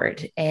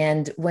forward.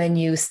 And when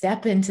you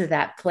step into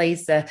that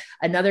place,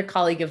 another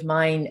colleague of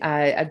mine,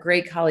 a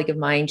great colleague of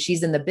mine,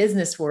 she's in the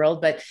business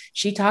world, but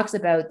she talks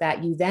about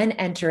that you then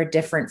enter a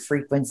different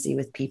frequency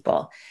with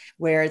people,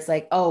 where it's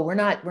like, oh, we're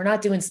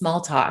not doing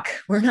small talk.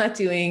 We're not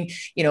doing,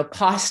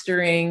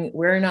 posturing.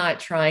 We're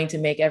not trying to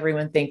make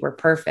everyone think we're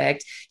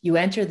perfect. You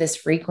enter this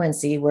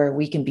frequency where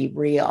we can be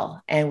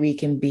real, and we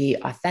can be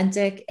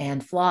authentic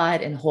and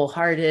flawed and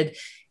wholehearted,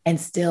 and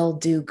still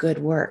do good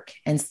work,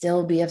 and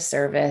still be of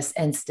service,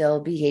 and still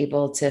be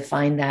able to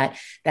find that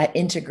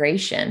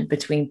integration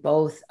between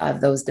both of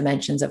those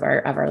dimensions of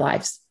our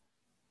lives.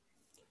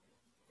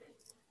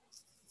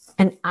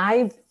 And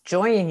I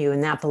join you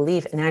in that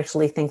belief, and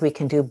actually think we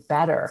can do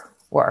better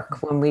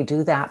work when we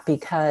do that,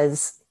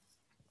 because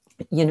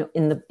in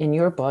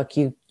your book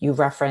you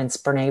reference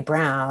Brene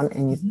Brown,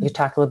 and you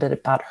talk a little bit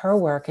about her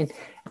work. And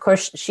of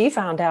course, she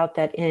found out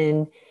that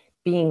in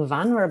being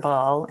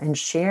vulnerable and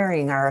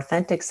sharing our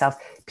authentic self,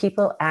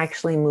 people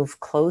actually move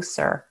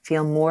closer,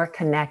 feel more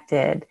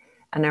connected,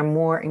 and are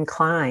more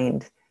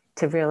inclined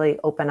to really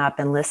open up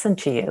and listen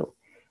to you.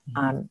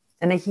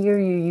 And I hear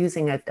you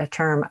using a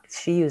term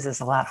she uses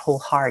a lot,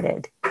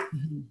 wholehearted.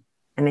 Mm-hmm.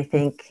 And I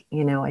think,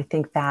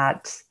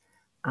 that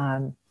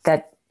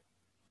that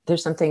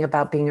there's something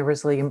about being a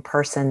resilient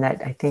person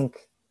that I think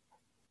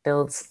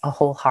builds a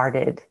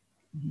wholehearted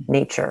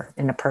nature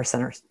in a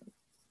person.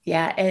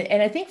 Yeah.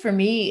 And I think for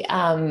me,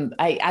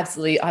 I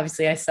absolutely,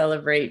 obviously I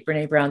celebrate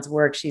Brene Brown's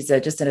work. She's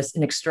just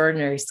an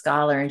extraordinary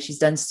scholar, and she's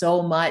done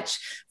so much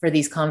for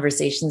these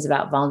conversations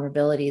about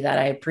vulnerability that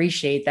I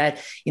appreciate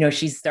that,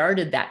 she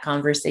started that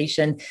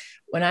conversation.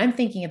 When I'm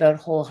thinking about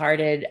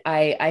wholehearted,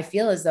 I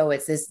feel as though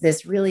it's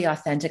this really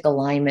authentic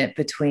alignment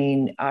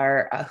between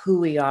our who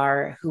we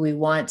are, who we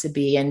want to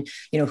be, and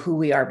who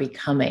we are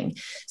becoming.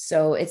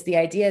 So it's the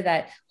idea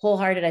that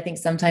wholehearted, I think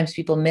sometimes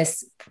people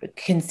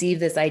misconceive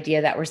this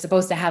idea that we're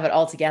supposed to have it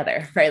all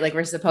together, right? Like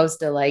we're supposed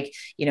to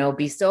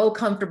be so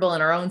comfortable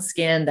in our own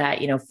skin that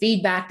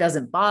feedback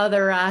doesn't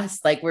bother us,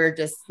 like we're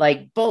just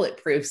like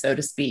bulletproof, so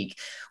to speak.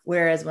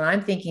 Whereas when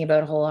I'm thinking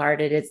about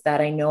wholehearted, it's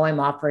that I know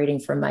I'm operating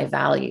from my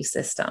value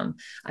system.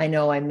 I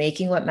know I'm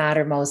making what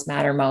matter most,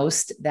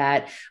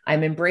 that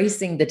I'm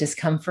embracing the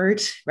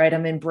discomfort, right?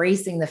 I'm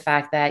embracing the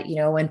fact that,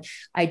 when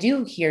I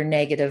do hear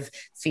negative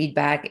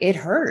feedback, it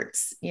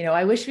hurts.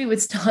 I wish we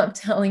would stop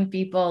telling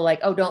people like,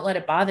 oh, don't let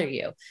it bother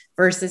you,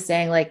 versus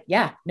saying like,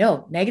 yeah,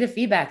 no, negative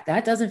feedback,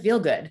 that doesn't feel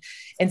good.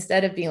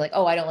 Instead of being like,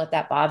 oh, I don't let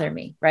that bother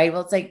me, right?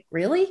 Well, it's like,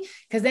 really?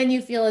 Because then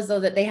you feel as though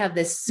that they have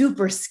this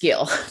super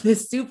skill,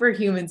 this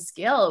superhuman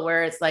skill,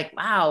 where it's like,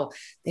 wow,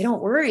 they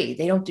don't worry,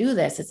 they don't do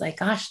this. It's like,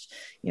 gosh,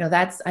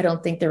 that's, I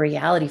don't think the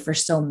reality for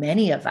so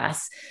many of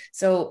us.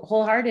 So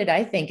wholehearted,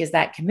 I think, is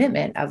that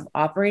commitment of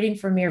operating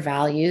from your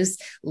values,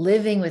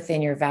 living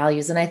within your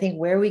values. And I think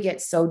where we get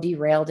so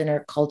derailed in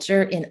our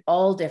culture in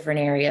all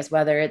different areas,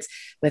 whether it's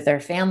with our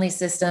family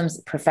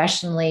systems,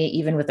 professionally,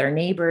 even with our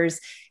neighbors,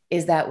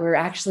 is that we're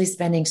actually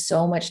spending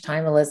so much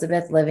time,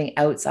 Elizabeth, living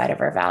outside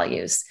of our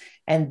values.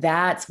 And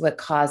that's what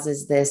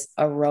causes this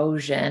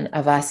erosion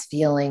of us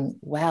feeling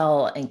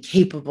well and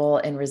capable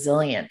and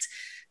resilient.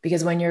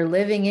 Because when you're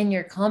living in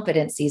your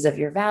competencies of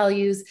your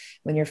values,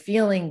 when you're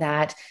feeling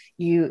that,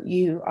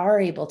 you are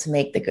able to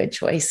make the good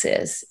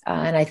choices.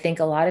 And I think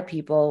a lot of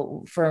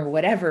people, for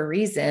whatever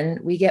reason,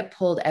 we get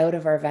pulled out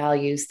of our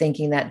values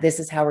thinking that this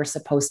is how we're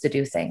supposed to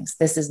do things.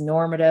 This is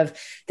normative.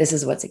 This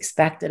is what's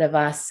expected of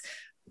us,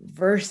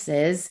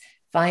 versus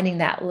finding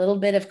that little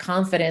bit of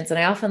confidence. And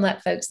I often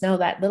let folks know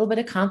that little bit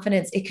of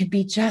confidence, it could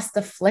be just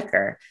a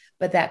flicker,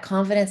 but that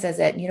confidence says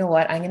that, you know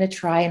what, I'm going to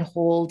try and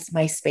hold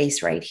my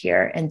space right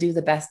here and do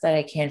the best that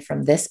I can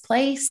from this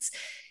place.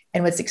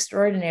 And what's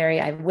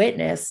extraordinary I've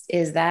witnessed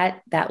is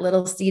that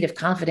little seed of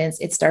confidence,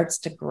 it starts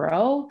to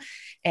grow.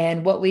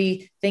 And what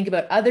we think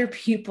about other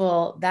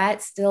people,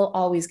 that's still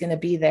always going to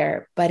be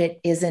there, but it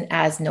isn't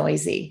as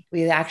noisy.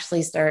 We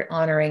actually start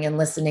honoring and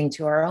listening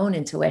to our own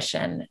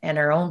intuition and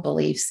our own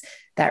beliefs.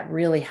 That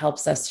really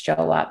helps us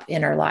show up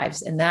in our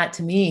lives. And that,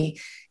 to me,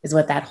 is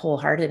what that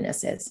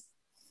wholeheartedness is.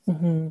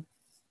 Mm-hmm.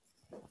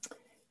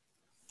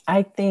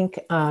 I think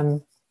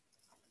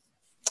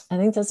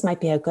this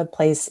might be a good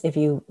place if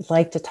you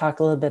like to talk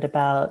a little bit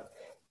about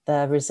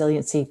the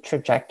resiliency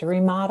trajectory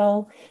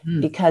model,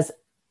 because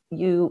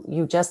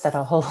you just said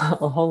a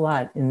whole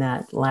lot in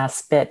that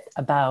last bit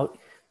about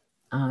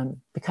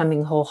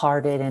becoming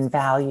wholehearted and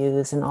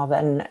values and all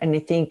that. And I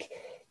think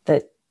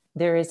that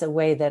there is a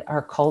way that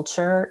our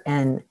culture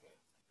and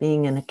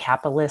being in a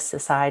capitalist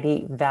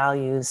society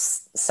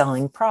values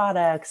selling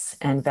products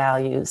and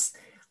values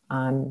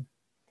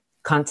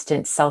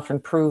constant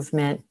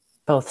self-improvement,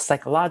 both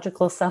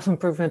psychological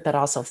self-improvement, but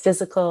also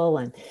physical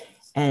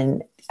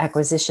and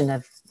acquisition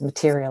of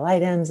material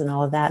items and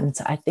all of that. And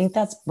so I think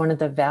that's one of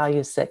the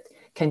values that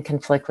can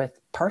conflict with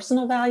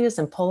personal values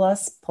and pull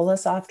us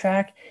off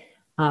track.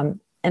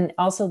 And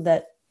also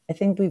that I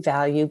think we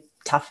value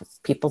tough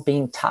people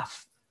being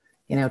tough,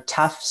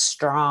 tough,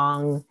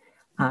 strong,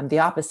 the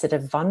opposite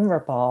of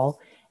vulnerable.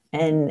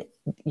 And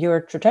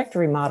your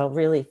trajectory model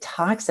really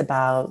talks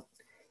about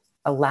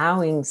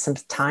allowing some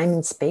time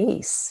and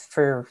space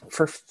for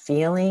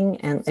feeling.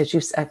 And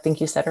as I think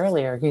you said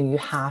earlier, you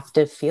have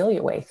to feel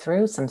your way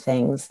through some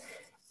things.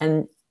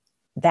 And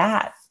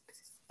that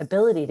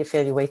ability to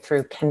feel your way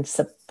through can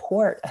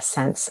support a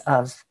sense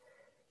of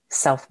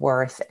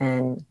self-worth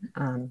and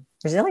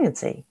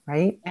resiliency,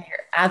 right? Yeah, you're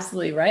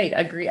absolutely right.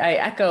 Agree. I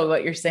echo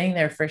what you're saying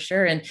there for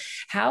sure. And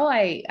how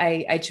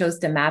I chose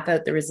to map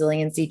out the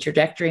resiliency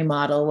trajectory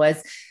model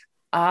was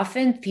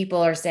often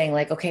people are saying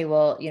like, okay,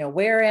 well,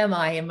 where am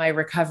I in my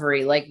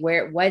recovery? Like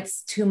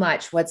what's too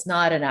much, what's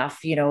not enough,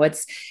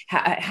 what's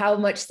how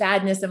much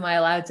sadness am I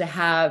allowed to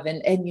have?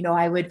 And,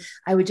 I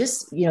would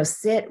just,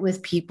 sit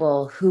with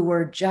people who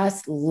were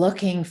just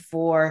looking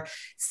for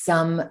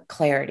some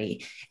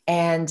clarity.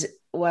 And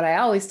what I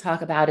always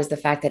talk about is the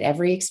fact that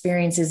every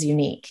experience is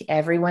unique.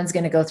 Everyone's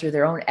going to go through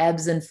their own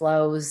ebbs and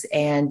flows.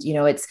 And,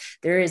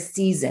 there is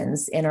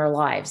seasons in our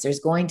lives. There's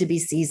going to be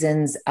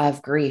seasons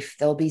of grief.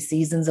 There'll be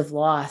seasons of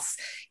loss.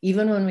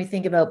 Even when we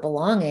think about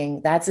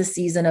belonging, that's a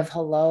season of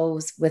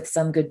hellos with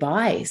some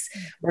goodbyes.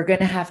 We're going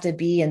to have to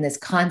be in this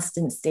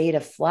constant state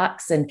of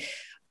flux. And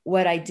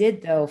what I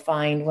did though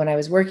find when I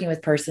was working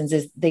with persons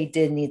is they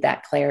did need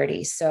that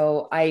clarity.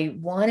 So I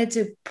wanted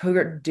to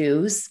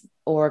produce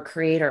or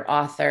create or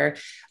author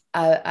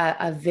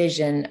a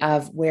vision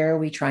of where are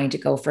we trying to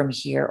go from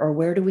here, or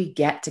where do we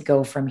get to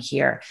go from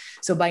here?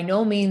 So by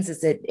no means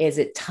is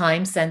it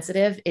time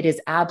sensitive. It is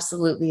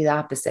absolutely the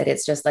opposite.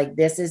 It's just like,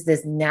 this is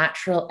this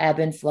natural ebb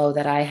and flow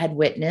that I had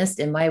witnessed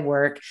in my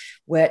work,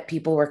 what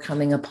people were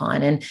coming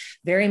upon. And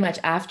very much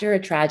after a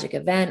tragic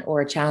event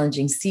or a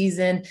challenging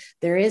season,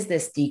 there is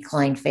this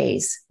decline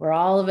phase where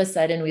all of a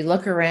sudden we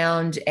look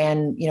around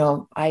and,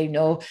 I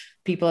know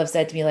people have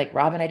said to me like,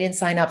 Robin, I didn't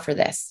sign up for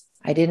this.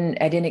 I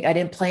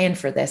didn't plan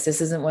for this.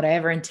 This isn't what I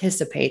ever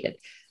anticipated.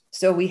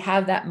 So we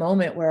have that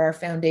moment where our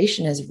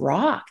foundation is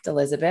rocked,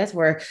 Elizabeth,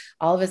 where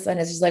all of a sudden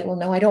it's just like, well,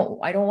 no, I don't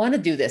want to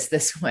do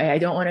this way. I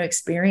don't want to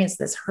experience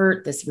this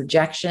hurt, this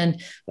rejection,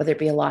 whether it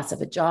be a loss of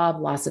a job,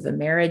 loss of a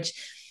marriage.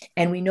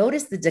 And we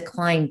notice the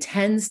decline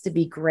tends to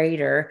be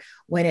greater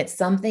when it's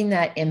something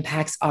that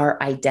impacts our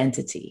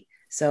identity.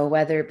 So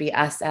whether it be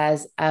us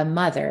as a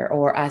mother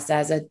or us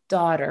as a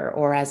daughter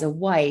or as a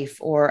wife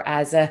or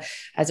as a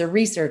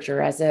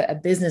researcher, as a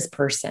business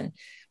person,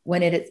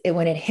 when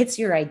it hits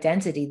your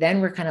identity, then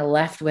we're kind of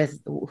left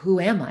with, who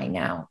am I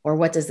now? Or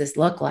what does this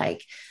look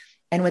like?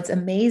 And what's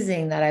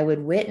amazing that I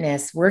would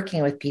witness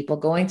working with people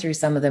going through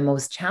some of the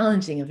most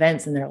challenging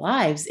events in their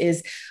lives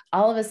is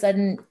all of a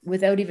sudden,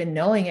 without even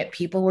knowing it,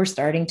 people were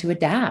starting to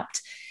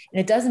adapt. And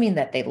it doesn't mean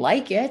that they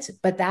like it,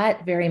 but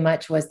that very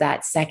much was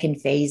that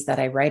second phase that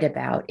I write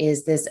about,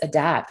 is this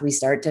adapt. We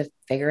start to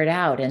figure it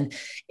out. And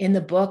in the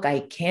book,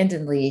 I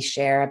candidly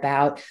share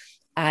about,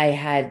 I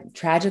had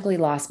tragically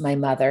lost my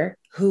mother,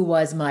 who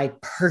was my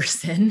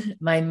person.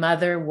 My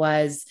mother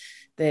was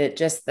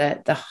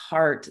the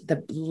heart,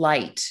 the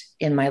light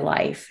in my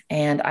life.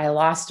 And I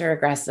lost her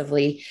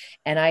aggressively.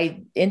 And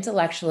I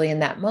intellectually in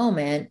that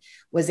moment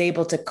was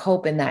able to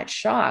cope in that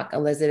shock,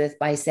 Elizabeth,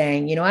 by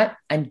saying, you know what,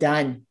 I'm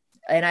done.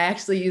 And I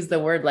actually use the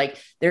word like,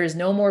 there is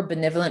no more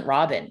benevolent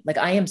Robin. Like,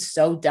 I am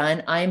so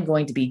done. I am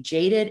going to be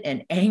jaded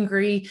and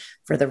angry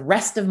for the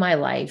rest of my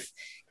life.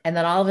 And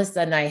then all of a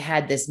sudden I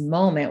had this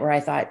moment where I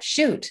thought,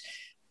 shoot,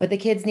 but the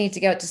kids need to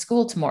go out to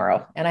school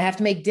tomorrow and I have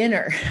to make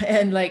dinner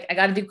and like, I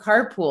got to do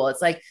carpool.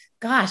 It's like,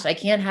 gosh, I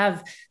can't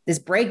have this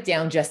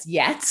breakdown just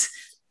yet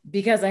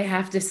because I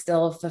have to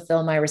still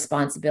fulfill my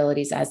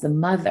responsibilities as the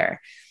mother.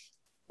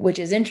 Which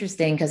is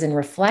interesting because in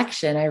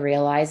reflection, I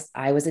realized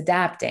I was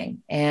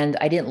adapting and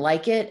I didn't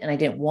like it. And I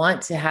didn't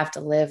want to have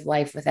to live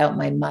life without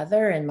my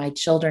mother and my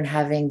children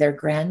having their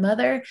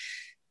grandmother.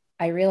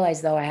 I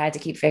realized though I had to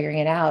keep figuring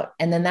it out.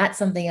 And then that's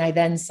something I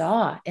then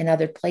saw in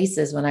other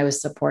places when I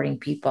was supporting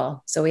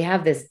people. So we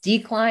have this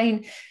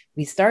decline,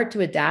 we start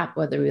to adapt,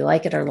 whether we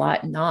like it or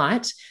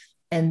not.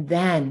 And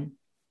then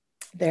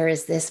there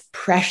is this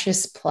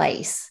precious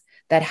place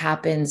that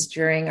happens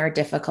during our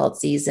difficult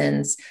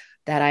seasons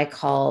that I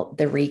call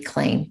the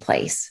reclaim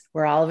place,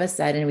 where all of a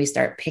sudden we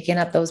start picking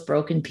up those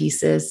broken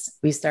pieces.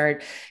 We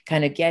start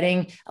kind of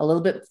getting a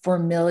little bit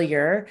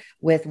familiar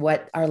with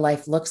what our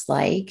life looks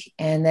like.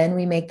 And then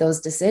we make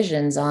those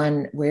decisions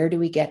on where do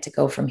we get to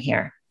go from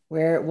here?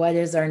 What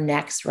is our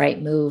next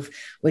right move,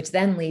 which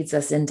then leads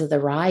us into the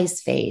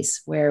rise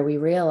phase, where we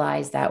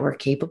realize that we're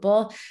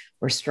capable,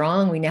 we're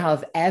strong. We now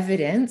have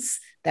evidence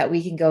that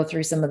we can go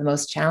through some of the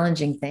most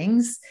challenging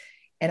things.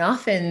 And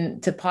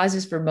often, to pause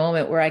just for a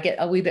moment, where I get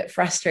a wee bit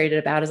frustrated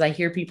about is I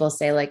hear people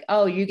say like,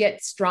 oh, you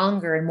get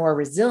stronger and more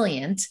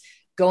resilient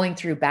going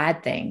through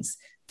bad things.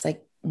 It's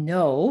like,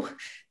 no,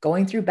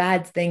 going through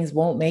bad things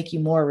won't make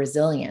you more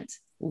resilient.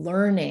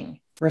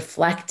 Learning,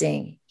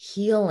 reflecting,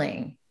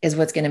 healing is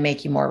what's going to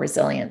make you more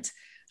resilient.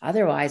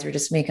 Otherwise, we're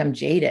just going to become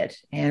jaded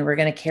and we're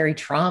going to carry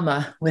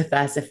trauma with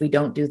us if we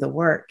don't do the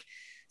work.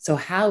 So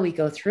how we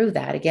go through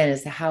that, again,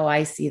 is how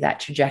I see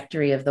that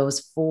trajectory of those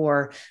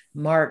 4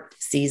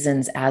 marked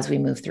seasons as we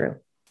move through.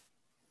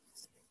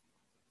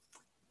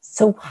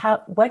 So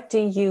what do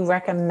you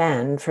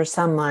recommend for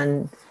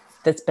someone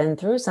that's been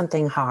through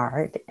something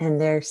hard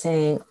and they're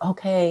saying,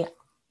 okay,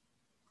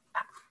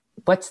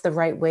 what's the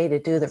right way to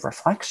do the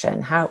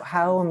reflection?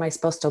 How am I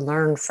supposed to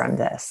learn from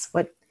this?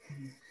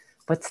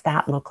 What's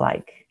that look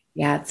like?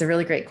 Yeah, it's a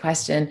really great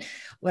question.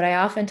 What I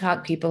often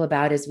talk people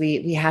about is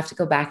we have to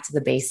go back to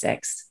the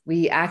basics.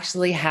 We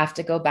actually have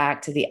to go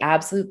back to the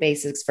absolute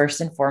basics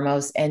first and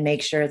foremost, and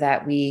make sure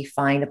that we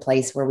find a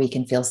place where we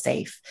can feel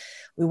safe.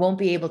 We won't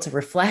be able to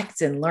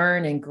reflect and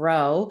learn and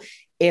grow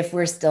if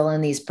we're still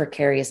in these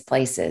precarious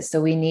places.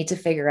 So we need to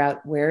figure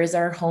out, where is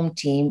our home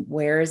team?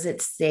 Where is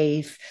it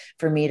safe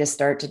for me to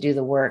start to do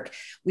the work?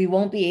 We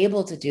won't be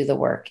able to do the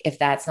work if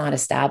that's not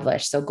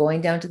established. So going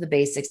down to the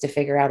basics to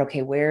figure out,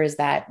 okay, where is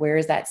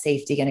that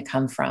safety going to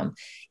come from?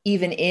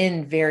 Even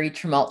in very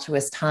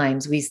tumultuous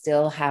times, we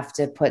still have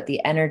to put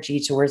the energy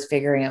towards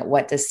figuring out,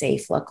 what does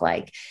safe look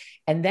like?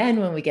 And then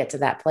when we get to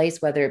that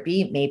place, whether it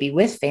be maybe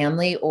with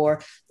family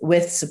or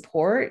with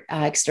support,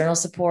 external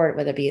support,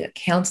 whether it be a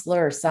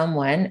counselor or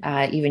someone,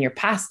 even your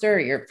pastor, or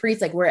your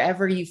priest, like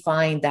wherever you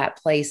find that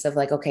place of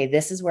like, okay,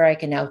 this is where I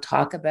can now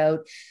talk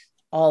about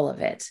all of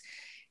it.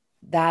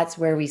 That's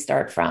where we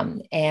start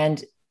from.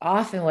 And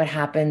often what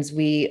happens,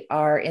 we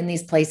are in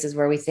these places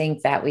where we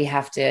think that we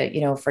have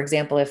to, for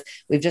example, if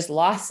we've just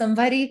lost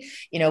somebody,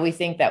 we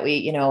think that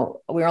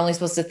we're only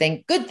supposed to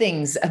think good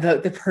things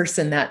about the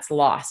person that's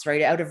lost,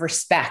 right? Out of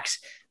respect.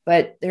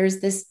 But there's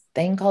this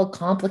thing called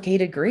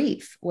complicated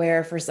grief,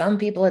 where for some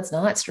people it's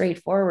not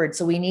straightforward.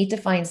 So we need to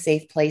find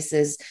safe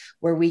places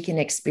where we can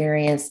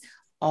experience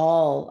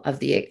all of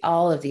the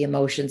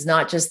emotions,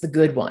 not just the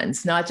good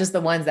ones, not just the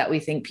ones that we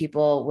think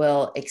people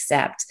will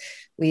accept.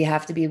 We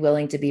have to be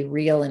willing to be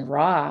real and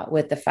raw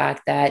with the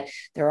fact that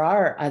there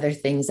are other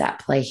things at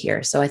play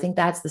here. So I think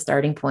that's the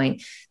starting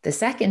point. The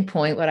second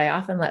point, what I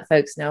often let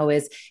folks know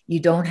is you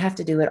don't have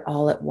to do it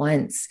all at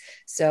once.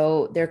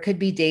 So there could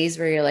be days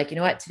where you're like, you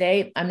know what,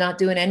 today I'm not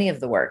doing any of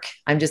the work.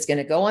 I'm just going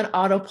to go on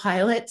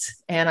autopilot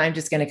and I'm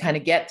just going to kind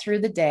of get through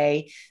the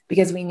day,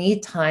 because we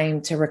need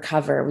time to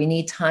recover. We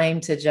need time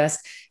to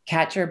just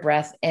catch our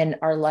breath and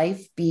our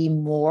life be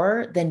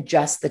more than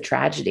just the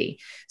tragedy.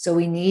 So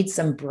we need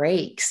some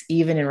breaks,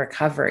 even in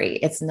recovery.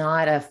 It's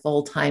not a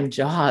full-time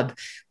job.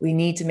 We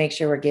need to make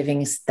sure we're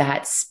giving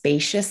that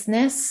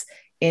spaciousness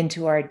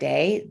into our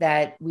day,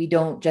 that we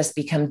don't just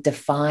become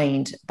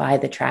defined by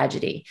the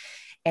tragedy.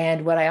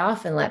 And what I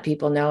often let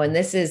people know, and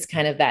this is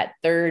kind of that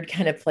third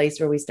kind of place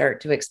where we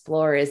start to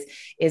explore, is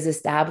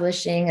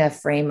establishing a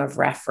frame of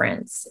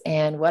reference.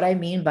 And what I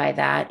mean by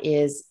that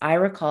is, I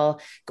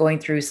recall going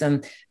through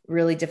some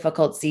really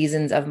difficult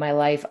seasons of my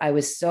life. I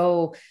was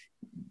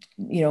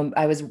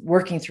I was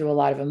working through a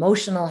lot of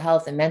emotional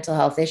health and mental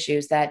health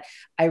issues that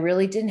I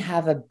really didn't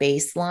have a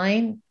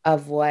baseline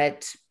of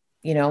what,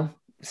 I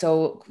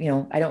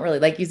don't really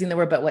like using the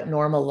word, but what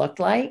normal looked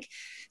like.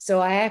 So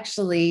I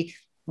actually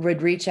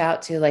would reach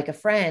out to like a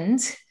friend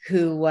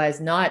who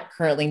was not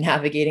currently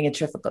navigating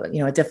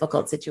a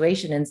difficult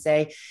situation and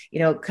say,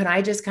 can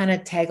I just kind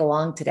of tag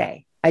along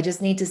today? I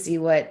just need to see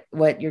what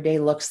your day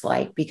looks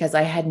like, because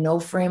I had no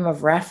frame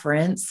of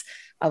reference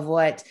of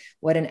what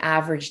an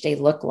average day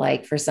looked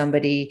like for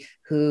somebody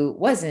who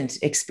wasn't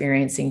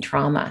experiencing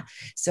trauma.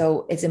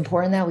 So it's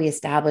important that we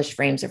establish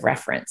frames of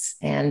reference.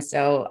 And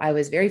so I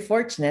was very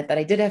fortunate that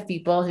I did have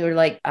people who were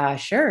like,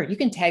 sure, you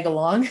can tag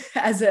along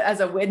as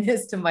a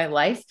witness to my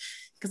life,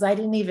 because I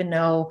didn't even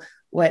know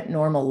what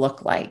normal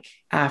looked like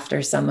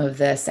after some of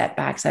the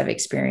setbacks I've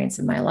experienced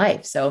in my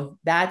life. So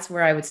that's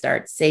where I would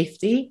start.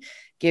 Safety,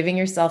 giving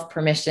yourself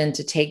permission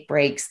to take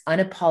breaks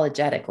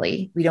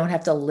unapologetically. We don't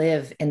have to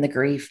live in the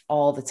grief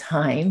all the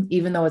time,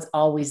 even though it's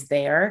always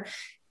there.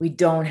 We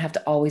don't have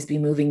to always be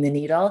moving the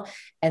needle.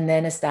 And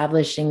then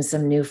establishing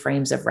some new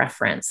frames of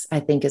reference, I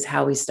think, is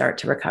how we start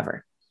to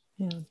recover.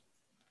 Yeah.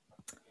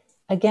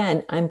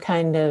 Again, I'm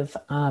kind of,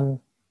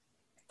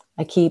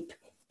 I keep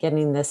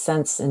getting this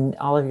sense in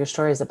all of your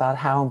stories about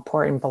how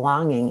important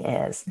belonging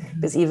is.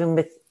 Because even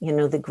with,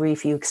 the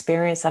grief you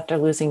experienced after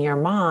losing your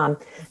mom,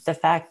 the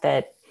fact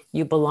that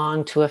you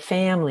belong to a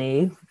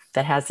family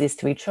that has these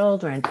 3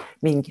 children. I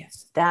mean,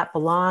 that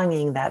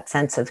belonging, that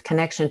sense of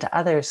connection to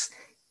others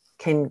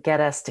can get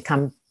us to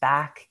come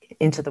back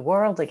into the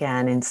world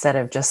again instead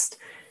of just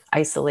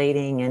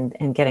isolating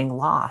and getting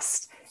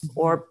lost,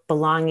 or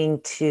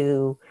belonging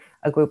to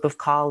a group of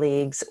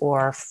colleagues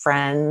or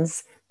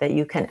friends that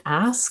you can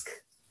ask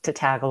to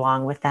tag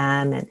along with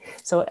them. And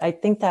so I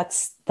think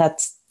that's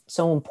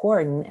so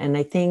important. And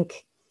I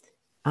think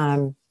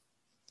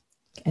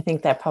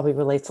that probably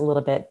relates a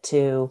little bit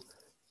to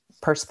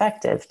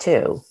perspective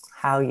too,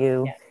 how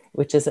you,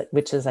 which is,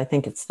 I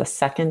think it's the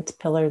second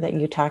pillar that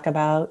you talk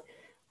about.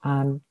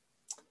 And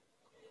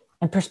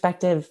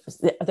perspective,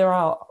 they're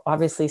all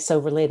obviously so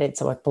related.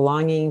 So like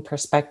belonging,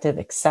 perspective,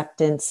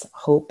 acceptance,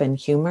 hope, and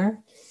humor.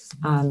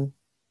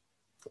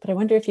 But I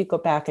wonder if you go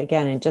back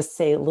again and just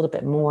say a little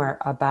bit more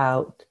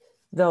about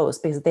those,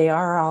 because they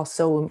are all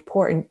so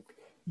important.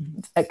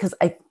 Because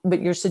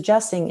what you're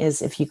suggesting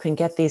is if you can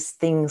get these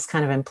things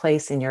kind of in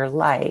place in your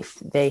life,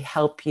 they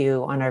help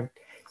you on a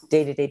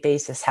day-to-day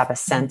basis have a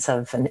sense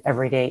of an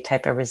everyday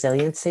type of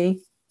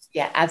resiliency.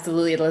 Yeah,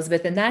 absolutely,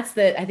 Elizabeth. And I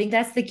think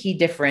that's the key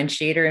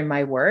differentiator in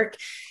my work.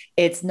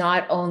 It's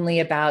not only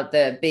about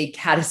the big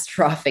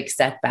catastrophic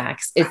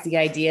setbacks. It's the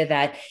idea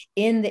that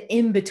in the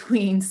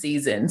in-between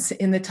seasons,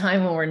 in the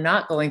time when we're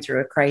not going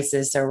through a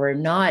crisis or we're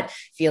not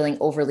feeling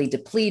overly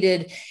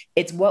depleted,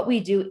 it's what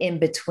we do in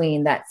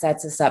between that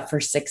sets us up for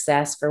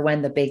success for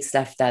when the big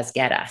stuff does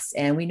get us.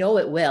 And we know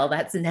it will.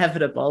 That's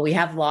inevitable. We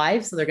have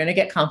lives, so they're going to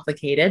get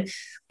complicated,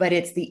 but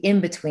it's the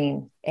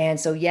in-between. And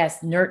so,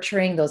 yes,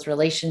 nurturing those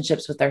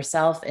relationships with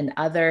ourselves and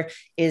other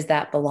is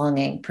that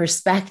belonging.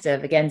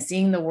 Perspective, again,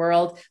 seeing the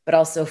world, but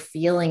also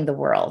feeling the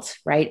world,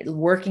 right?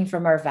 Working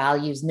from our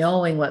values,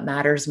 knowing what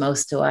matters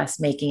most to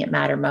us, making it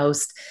matter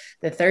most.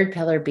 The third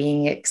pillar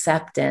being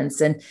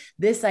acceptance. And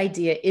this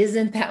idea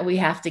isn't that we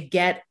have to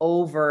get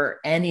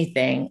over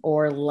anything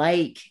or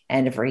like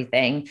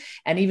everything.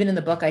 And even in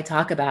the book, I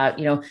talk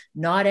about,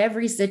 not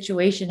every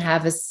situation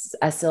has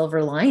a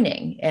silver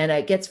lining. And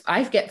I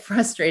get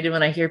frustrated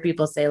when I hear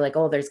people say like,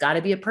 oh, there's got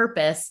to be a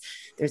purpose.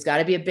 There's got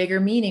to be a bigger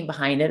meaning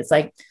behind it. It's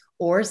like,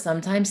 or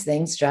sometimes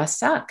things just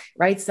suck,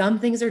 right? Some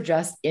things are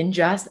just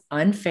unjust,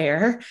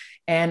 unfair,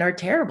 and are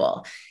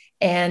terrible.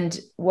 And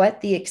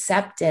what the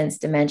acceptance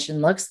dimension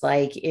looks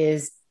like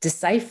is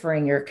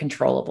deciphering your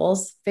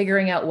controllables,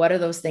 figuring out what are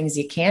those things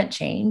you can't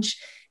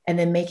change, and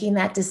then making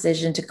that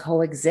decision to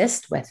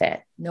coexist with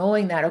it,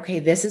 knowing that, okay,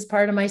 this is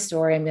part of my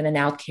story. I'm going to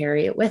now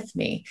carry it with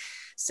me.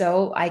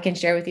 So I can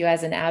share with you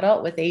as an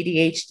adult with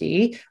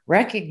ADHD,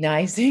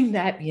 recognizing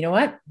that, you know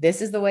what,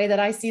 this is the way that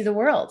I see the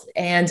world.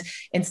 And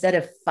instead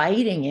of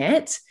fighting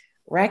it,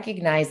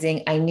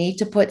 recognizing I need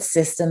to put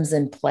systems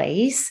in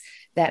place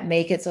that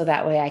make it so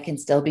that way I can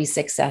still be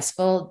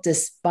successful,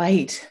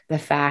 despite the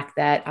fact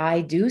that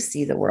I do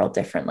see the world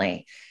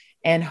differently.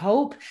 And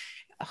hope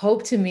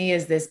to me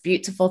is this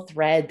beautiful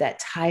thread that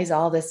ties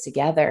all this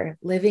together,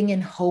 living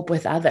in hope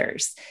with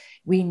others.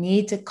 We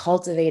need to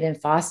cultivate and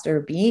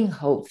foster being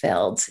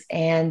hope-filled.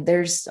 And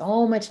there's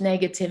so much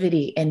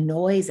negativity and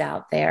noise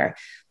out there.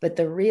 But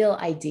the real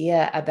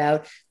idea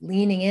about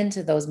leaning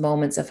into those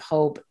moments of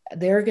hope,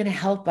 they're going to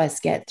help us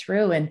get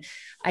through. And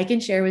I can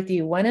share with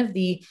you one of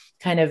the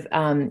kind of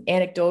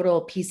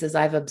anecdotal pieces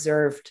I've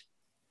observed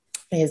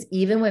is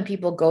even when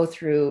people go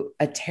through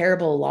a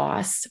terrible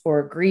loss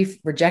or grief,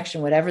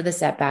 rejection, whatever the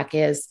setback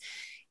is,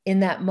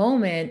 in that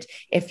moment,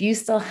 if you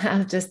still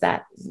have just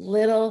that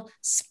little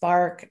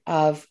spark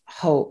of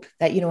hope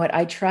that, you know what,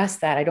 I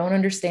trust that. I don't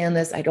understand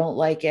this. I don't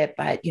like it,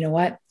 but you know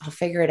what, I'll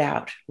figure it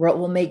out.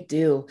 We'll make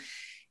do.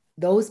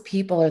 Those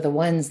people are the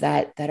ones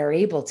that are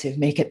able to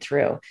make it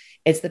through.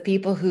 It's the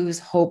people whose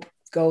hope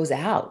goes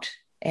out.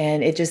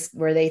 And it just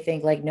where they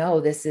think like, no,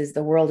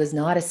 the world is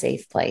not a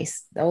safe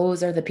place.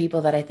 Those are the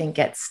people that I think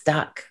get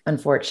stuck,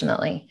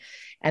 unfortunately.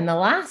 And the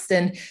last,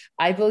 and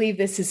I believe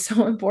this is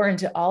so important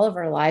to all of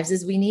our lives,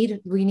 is we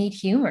need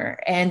humor.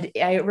 And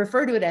I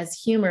refer to it as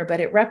humor, but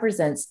it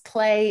represents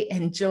play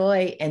and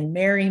joy and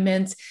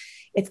merriment.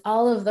 It's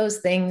all of those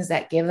things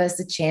that give us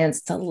a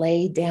chance to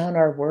lay down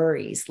our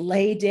worries,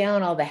 lay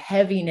down all the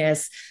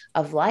heaviness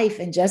of life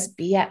and just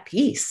be at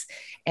peace.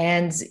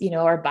 And,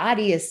 our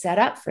body is set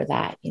up for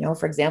that.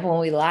 For example, when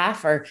we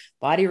laugh, our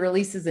body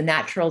releases a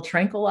natural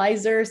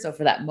tranquilizer. So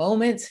for that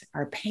moment,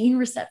 our pain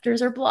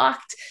receptors are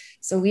blocked.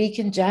 So we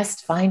can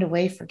just find a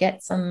way to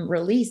get some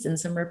release and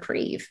some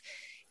reprieve.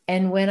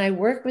 And when I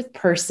work with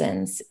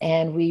persons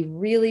and we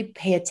really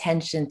pay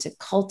attention to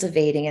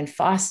cultivating and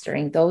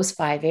fostering those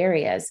 5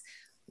 areas,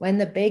 when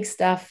the big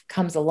stuff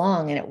comes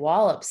along and it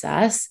wallops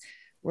us,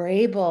 we're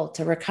able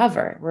to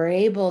recover. We're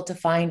able to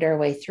find our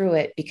way through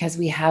it because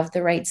we have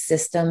the right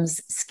systems,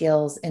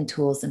 skills, and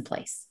tools in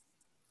place.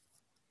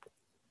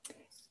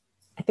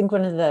 I think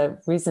one of the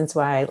reasons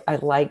why I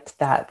liked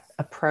that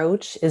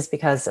approach is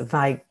because of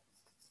I'm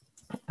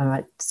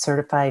a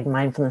certified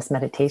mindfulness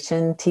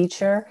meditation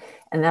teacher,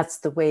 and that's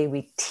the way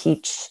we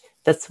teach.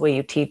 That's the way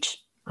you teach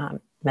a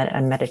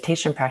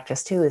meditation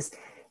practice too. Is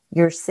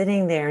you're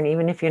sitting there, and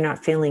even if you're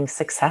not feeling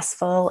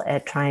successful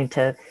at trying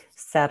to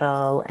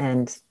settle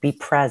and be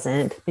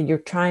present, but you're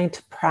trying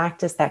to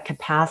practice that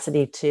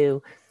capacity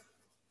to,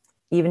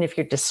 even if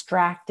you're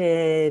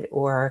distracted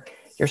or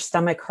your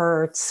stomach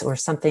hurts or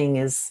something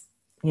is,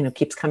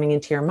 keeps coming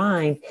into your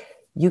mind,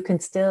 you can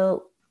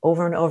still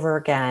over and over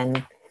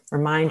again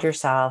remind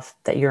yourself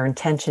that your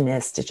intention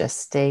is to just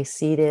stay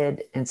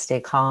seated and stay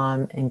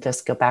calm and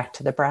just go back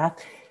to the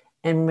breath.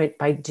 And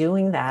by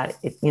doing that,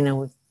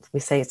 we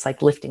say it's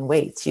like lifting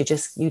weights. You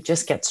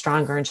just get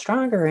stronger and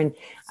stronger. And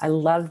I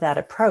love that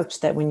approach,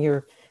 that when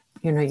you're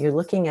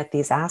looking at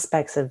these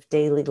aspects of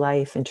daily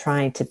life and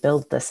trying to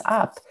build this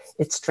up,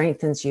 it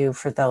strengthens you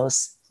for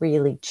those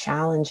really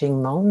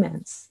challenging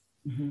moments.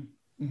 Mm-hmm.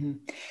 Mm-hmm.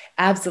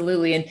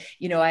 Absolutely. And,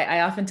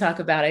 I often talk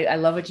about, I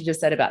love what you just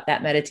said about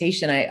that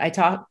meditation. I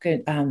talk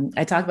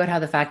about how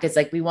the fact is,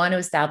 like, we want to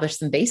establish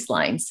some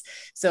baselines.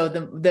 So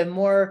the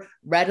more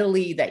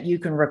readily that you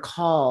can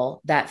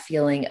recall that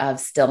feeling of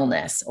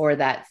stillness or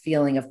that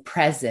feeling of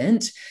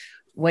present,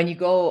 when you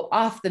go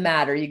off the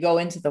mat or you go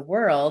into the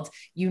world,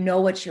 you know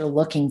what you're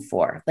looking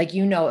for. Like,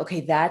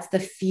 okay, that's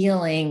the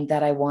feeling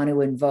that I want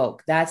to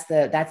invoke. That's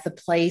the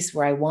place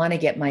where I want to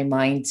get my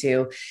mind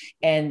to.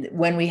 And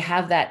when we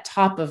have that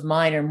top of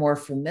mind or more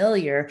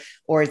familiar,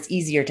 or it's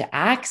easier to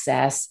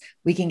access,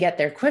 we can get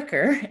there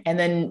quicker and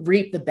then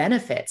reap the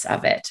benefits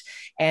of it.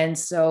 And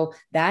so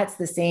that's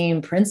the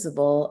same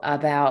principle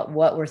about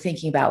what we're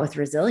thinking about with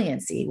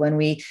resiliency. When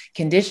we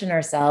condition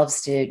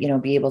ourselves to,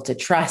 be able to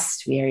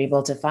trust, we are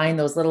able to find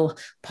those little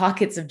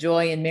pockets of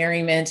joy and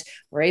merriment.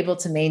 We're able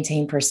to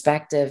maintain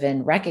perspective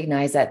and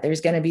recognize that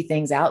there's going to be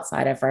things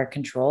outside of our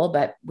control,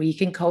 but we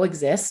can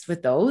coexist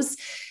with those.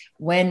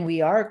 When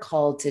we are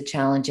called to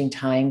challenging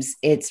times,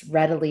 it's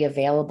readily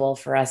available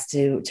for us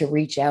to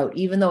reach out.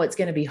 Even though it's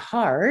going to be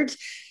hard,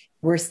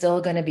 we're still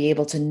going to be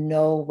able to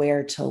know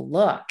where to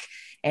look.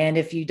 And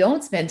if you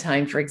don't spend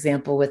time, for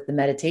example, with the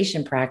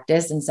meditation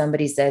practice, and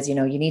somebody says, you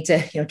need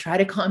to, try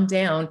to calm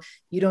down,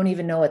 you don't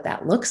even know what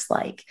that looks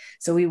like.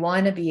 So we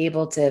want to be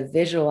able to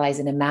visualize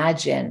and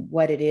imagine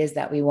what it is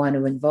that we want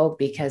to invoke,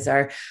 because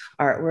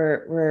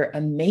we're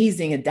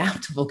amazing,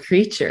 adaptable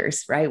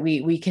creatures, right?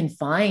 We can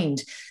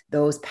find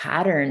those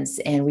patterns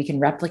and we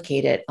can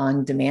replicate it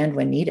on demand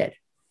when needed.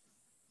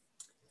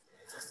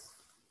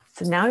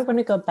 So now I want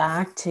to go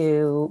back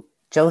to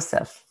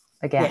Joseph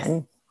again.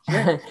 Yes.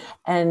 Sure.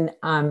 and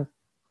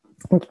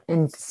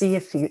see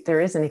if there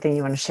is anything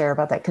you want to share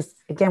about that. Because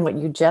again, what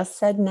you just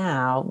said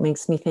now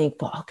makes me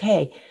think, well,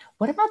 okay,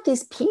 what about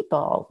these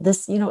people?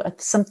 This,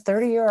 some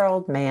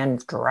 30-year-old man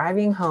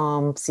driving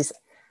home, sees,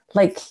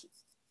 like,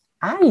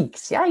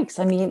 yikes.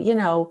 I mean,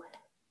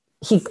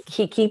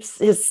 he keeps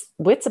his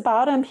wits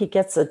about him. He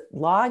gets a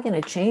log and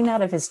a chain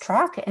out of his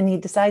truck and he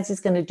decides he's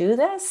going to do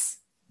this.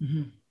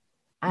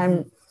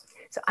 Mm-hmm.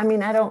 So, I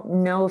mean, I don't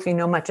know if you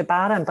know much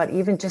about him, but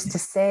even just to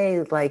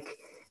say, like,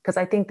 because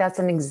I think that's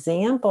an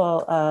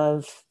example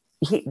of,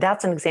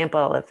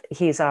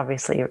 he's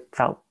obviously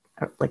felt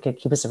like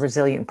he was a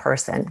resilient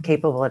person,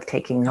 capable of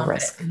taking the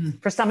risk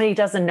for somebody he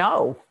doesn't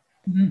know.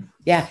 Mm-hmm.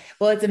 Yeah.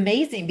 Well, it's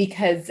amazing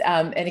because,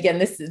 and again,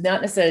 this is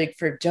not necessarily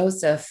for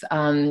Joseph.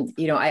 I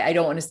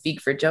don't want to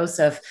speak for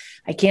Joseph.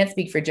 I can't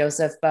speak for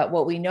Joseph, but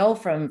what we know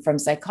from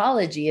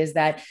psychology is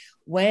that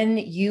when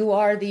you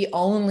are the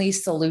only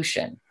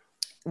solution,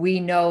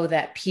 we know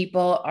that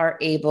people are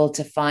able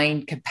to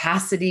find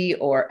capacity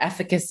or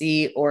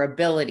efficacy or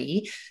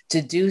ability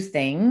to do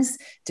things,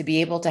 to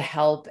be able to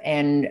help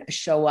and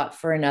show up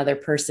for another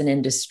person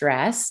in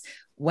distress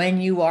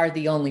when you are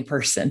the only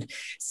person.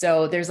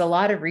 So there's a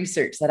lot of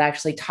research that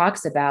actually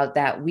talks about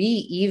that.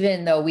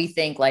 Even though we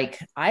think, like,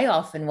 I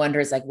often wonder,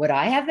 is like, would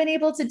I have been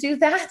able to do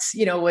that?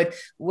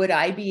 Would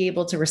I be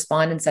able to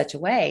respond in such a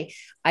way?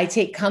 I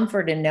take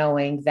comfort in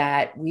knowing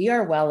that we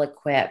are well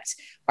equipped.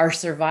 Our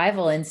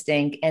survival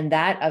instinct and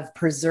that of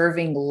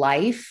preserving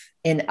life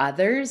in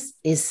others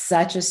is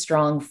such a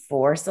strong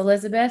force,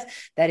 Elizabeth,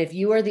 that if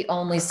you are the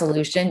only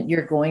solution,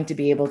 you're going to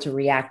be able to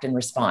react and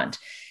respond.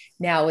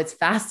 Now, what's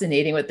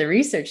fascinating, what the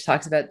research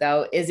talks about,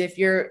 though, is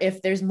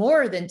if there's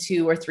more than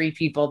 2 or 3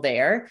 people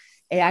there,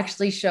 it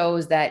actually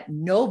shows that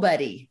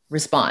nobody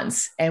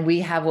responds. And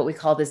we have what we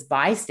call this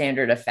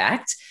bystander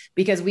effect,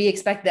 because we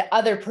expect the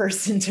other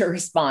person to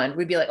respond.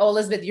 We'd be like, oh,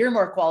 Elizabeth, you're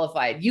more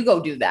qualified. You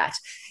go do that.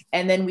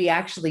 And then we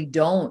actually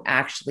don't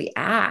actually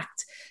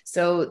act.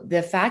 So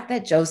the fact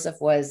that Joseph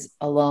was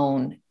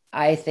alone,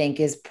 I think,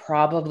 is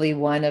probably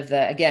one of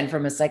the, again,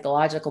 from a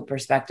psychological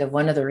perspective,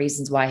 one of the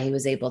reasons why he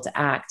was able to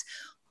act.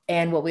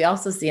 And what we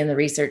also see in the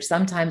research,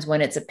 sometimes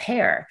when it's a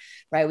pair,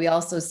 right, we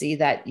also see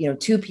that,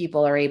 2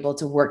 people are able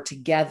to work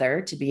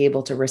together to be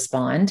able to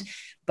respond.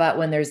 But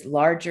when there's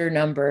larger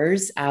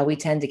numbers, we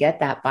tend to get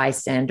that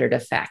bystander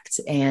effect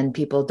and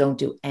people don't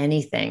do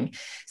anything.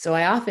 So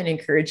I often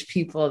encourage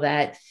people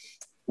that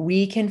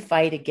we can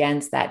fight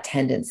against that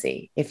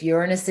tendency. If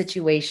you're in a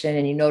situation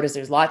and you notice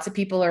there's lots of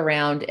people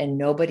around and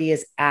nobody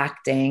is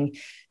acting,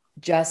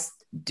 just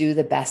do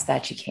the best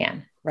that you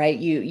can. right?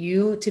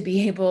 You to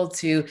be able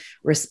to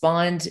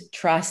respond,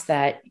 trust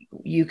that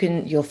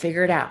you'll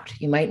figure it out.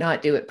 You might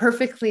not do it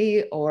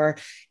perfectly, or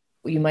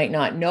you might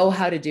not know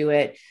how to do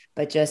it,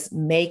 but just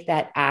make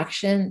that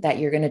action that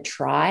you're going to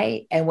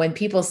try. And when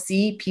people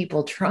see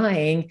people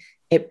trying,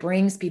 it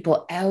brings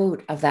people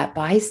out of that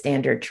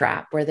bystander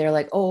trap where they're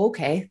like, oh,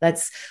 okay,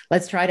 let's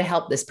try to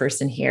help this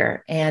person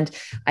here. And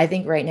I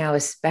think right now,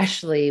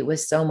 especially with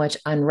so much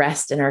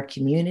unrest in our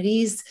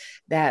communities,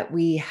 that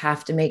we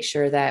have to make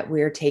sure that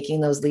we're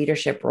taking those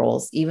leadership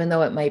roles, even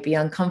though it might be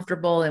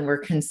uncomfortable and we're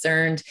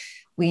concerned.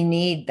 We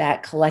need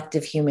that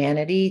collective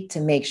humanity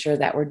to make sure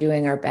that we're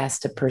doing our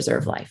best to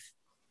preserve life.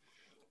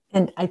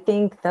 And I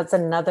think that's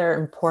another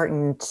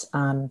important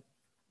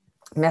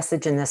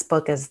message in this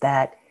book, is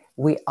that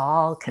we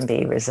all can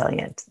be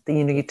resilient.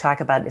 You talk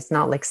about, it's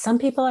not like some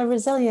people are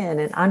resilient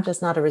and I'm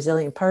just not a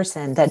resilient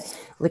person. That,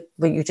 like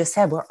what you just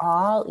said, we're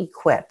all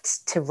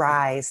equipped to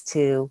rise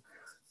to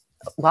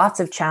lots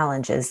of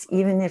challenges,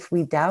 even if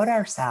we doubt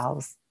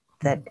ourselves.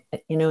 That,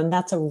 and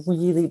that's a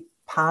really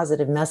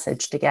positive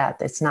message to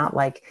get. It's not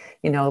like,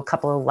 a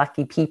couple of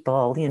lucky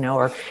people,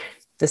 or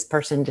this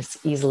person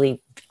just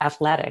easily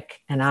athletic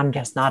and I'm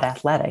just not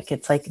athletic.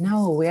 It's like,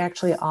 no, we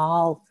actually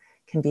all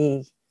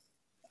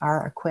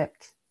are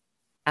equipped.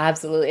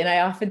 Absolutely. And I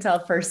often tell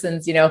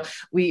persons,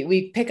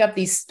 we pick up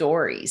these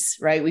stories,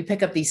 right? We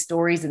pick up these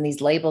stories and these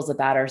labels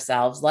about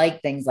ourselves,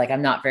 like things like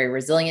I'm not very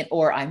resilient,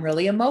 or I'm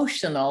really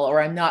emotional,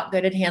 or I'm not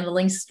good at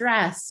handling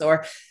stress.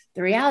 Or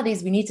the reality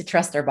is we need to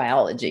trust our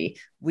biology.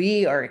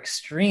 We are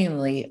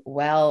extremely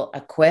well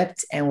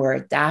equipped and we're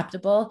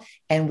adaptable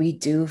and we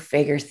do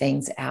figure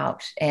things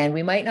out. And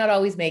we might not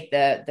always make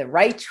the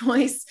right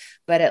choice,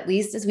 but at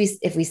least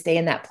if we stay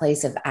in that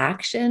place of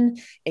action,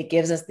 it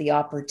gives us the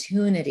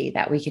opportunity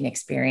that we can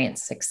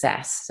experience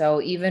success.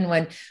 So even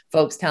when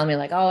folks tell me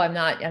like, oh, I'm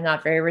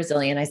not very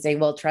resilient, I say,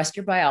 well, trust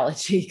your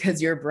biology,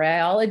 because your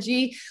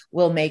biology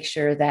will make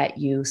sure that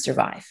you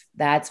survive.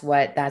 That's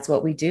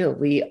what we do.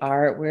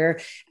 We're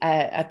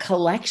a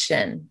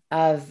collection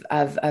of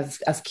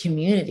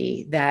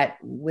community that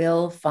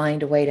will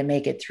find a way to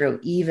make it through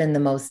even the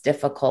most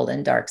difficult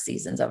and dark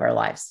seasons of our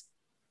lives.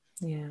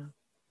 Yeah.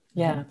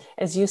 Yeah.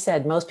 As you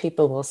said, most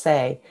people will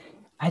say,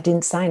 I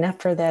didn't sign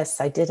up for this.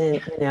 I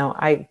didn't,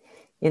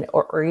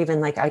 or even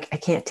like, I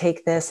can't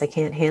take this. I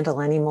can't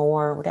handle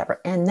anymore,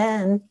 whatever. And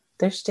then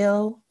they're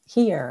still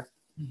here,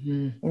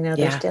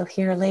 they're still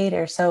here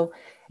later. So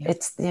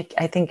it's,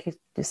 I think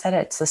you said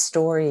it, it's the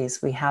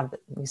stories we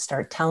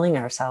start telling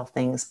ourselves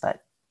things, but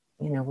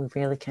we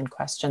really can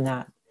question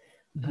that.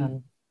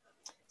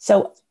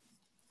 So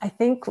I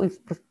think we've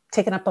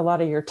taken up a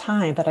lot of your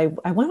time, but I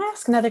want to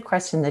ask another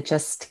question that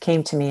just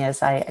came to me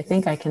as I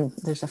think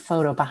there's a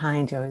photo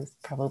behind you. It's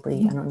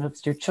probably, I don't know if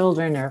it's your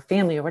children or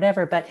family or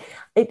whatever, but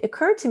it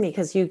occurred to me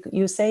because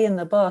you say in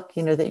the book,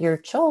 that your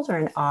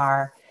children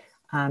are,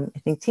 I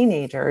think,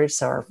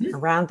 teenagers or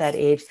around that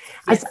age.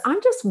 Yes.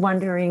 I'm just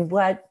wondering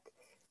what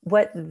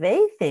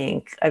they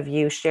think of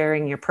you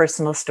sharing your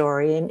personal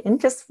story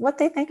and just what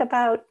they think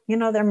about,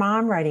 their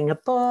mom writing a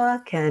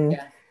book and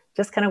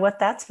just kind of what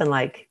that's been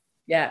like.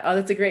 Yeah. Oh,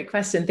 that's a great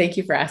question. Thank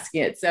you for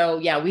asking it. So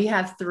we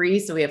have three.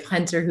 So we have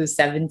Hunter, who's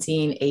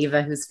 17,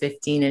 Ava, who's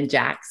 15, and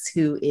Jax,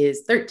 who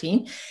is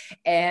 13.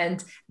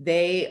 And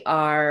they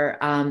are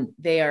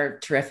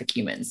terrific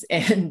humans,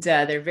 and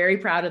they're very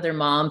proud of their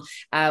mom.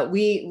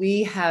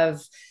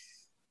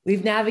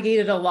 We've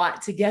navigated a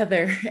lot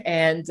together,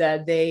 and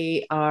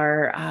they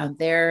are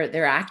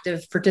they're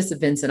active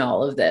participants in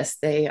all of this.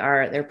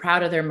 They're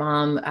proud of their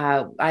mom.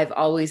 I've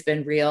always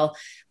been real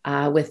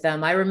with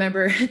them. I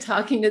remember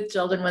talking to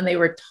children when they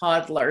were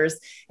toddlers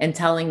and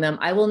telling them,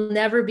 I will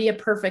never be a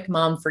perfect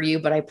mom for you,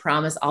 but I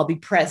promise I'll be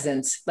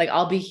present. Like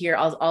I'll be here.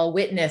 I'll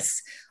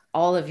witness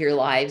all of your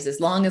lives. As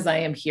long as I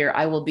am here,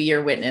 I will be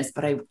your witness,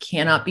 but I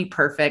cannot be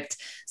perfect.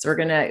 So we're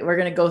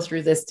going to go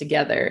through this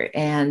together.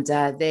 And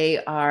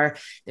they're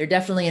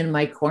definitely in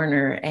my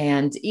corner.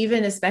 And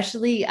even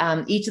especially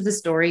each of the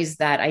stories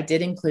that I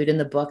did include in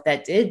the book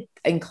that did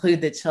include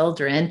the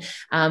children,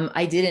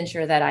 I did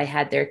ensure that I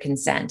had their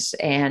consent.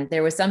 And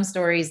there were some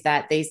stories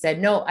that they said,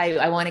 no,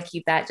 I want to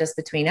keep that just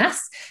between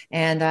us.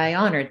 And I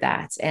honored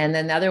that. And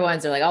then the other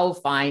ones are like, oh,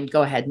 fine,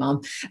 go ahead,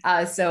 mom.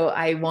 So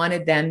I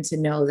wanted them to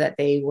know that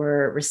they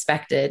were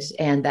respected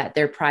and that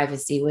their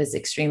privacy was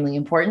extremely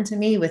important to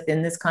me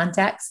within this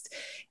context.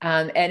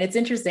 And it's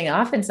interesting.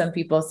 Often some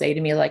people say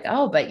to me like,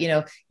 oh, but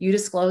you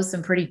disclosed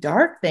some pretty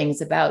dark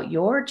things about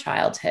your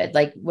childhood.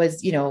 Like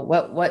was,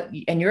 what,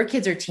 and your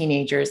kids are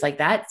teenagers. Like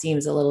that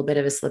seems a little bit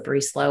of a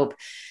slippery slope.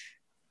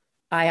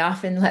 I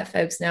often let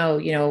folks know,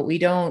 we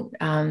don't,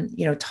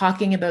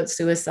 talking about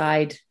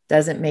suicide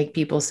doesn't make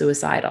people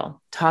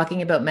suicidal.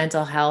 Talking about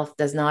mental health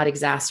does not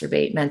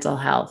exacerbate mental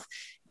health.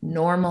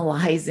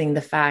 Normalizing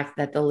the fact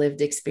that the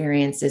lived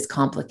experience is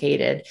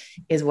complicated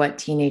is what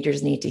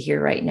teenagers need to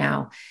hear right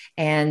now.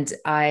 And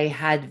I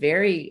had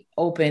very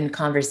open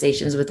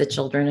conversations with the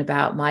children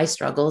about my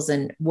struggles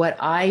and what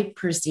I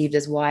perceived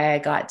as why I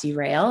got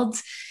derailed.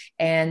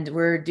 and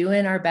we're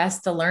doing our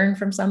best to learn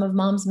from some of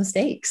mom's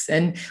mistakes.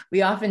 And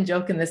we often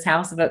joke in this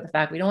house about the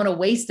fact we don't want to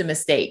waste a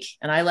mistake.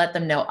 And I let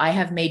them know I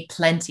have made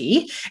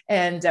plenty,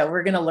 and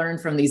we're going to learn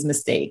from these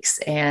mistakes.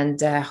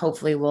 And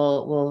hopefully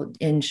we'll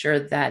ensure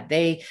that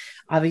they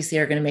obviously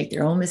are going to make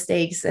their own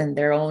mistakes and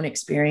their own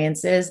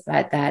experiences,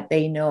 but that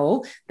they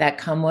know that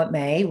come what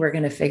may, we're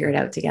going to figure it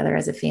out together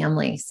as a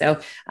family. So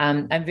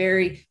I'm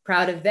very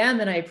proud of them,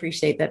 and I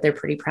appreciate that they're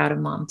pretty proud of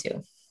mom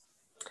too.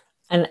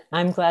 And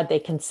I'm glad they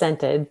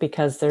consented,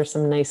 because there's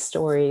some nice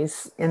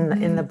stories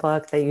in the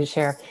book that you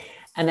share.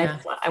 And yeah.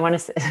 I want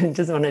to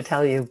just want to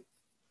tell you,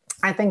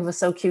 I think it was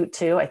so cute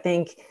too. I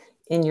think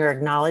in your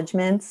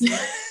acknowledgments,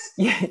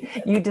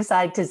 you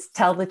decide to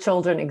tell the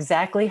children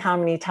exactly how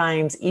many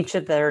times each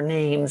of their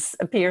names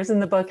appears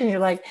in the book. And you're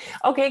like,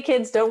 okay,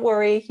 kids, don't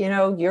worry.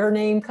 Your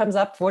name comes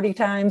up 40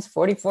 times,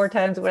 44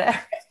 times, whatever.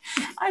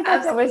 I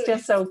thought that was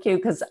just so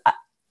cute because,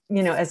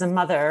 as a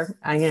mother,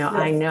 I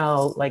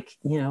know,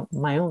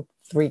 my own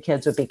 3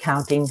 kids would be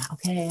counting,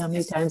 okay, how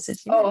many times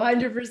did you? Oh,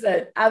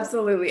 100%.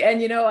 Absolutely.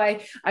 And, I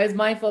was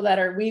mindful that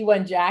our wee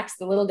one, Jax,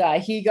 the little guy,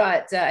 he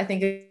got, I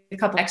think a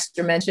couple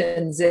extra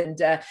mentions, and,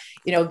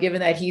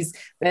 given that he's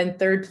been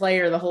third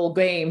player the whole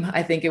game,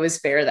 I think it was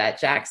fair that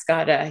Jax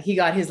he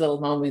got his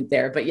little moment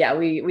there. But yeah,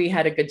 we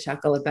had a good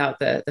chuckle about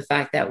the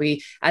fact that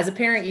we, as a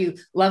parent, you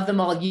love them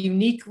all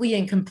uniquely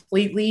and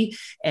completely,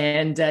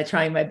 and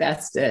trying my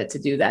best to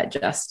do that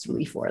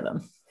justly for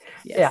them.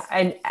 Yes.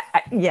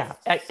 Yeah.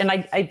 And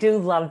I do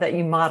love that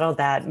you model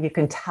that. You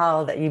can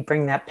tell that you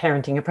bring that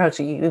parenting approach.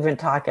 You even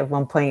talk at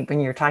one point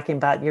when you're talking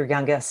about your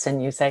youngest,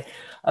 and you say,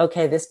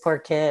 okay, this poor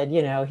kid,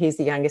 he's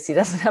the youngest. He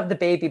doesn't have the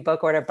baby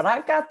book order, but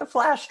I've got the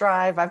flash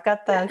drive. I've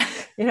got the,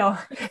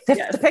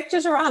 the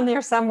pictures are on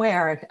there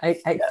somewhere. I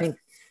think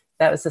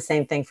that was the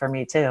same thing for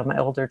me too. My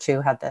older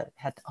 2 had a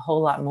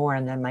whole lot more.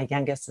 And then my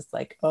youngest is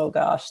like, oh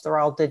gosh, they're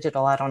all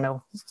digital. I don't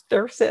know.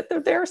 They're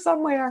there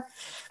somewhere.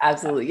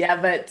 Absolutely.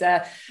 Yeah.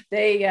 But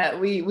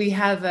we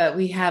have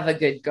a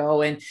good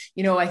go. And,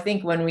 I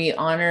think when we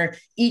honor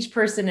each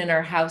person in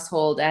our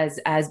household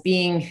as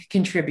being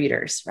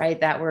contributors, right,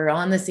 that we're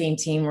on the same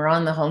team, we're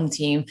on the home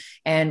team,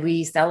 and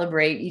we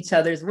celebrate each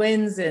other's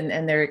wins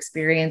and their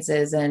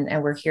experiences,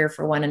 and we're here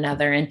for one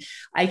another. And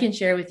I can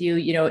share with you,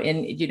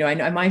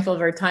 I'm mindful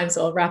of our time,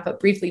 so I'll wrap up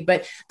briefly,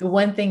 but the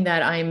one thing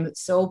that I'm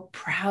so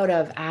proud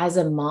of as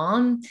a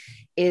mom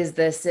is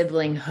the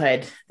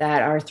siblinghood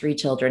that our 3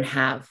 children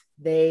have.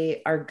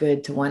 They are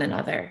good to one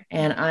another.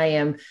 And I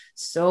am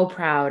so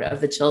proud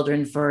of the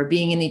children for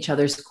being in each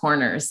other's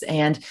corners.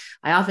 And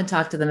I often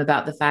talk to them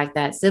about the fact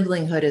that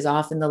siblinghood is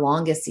often the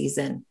longest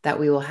season that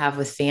we will have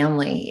with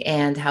family,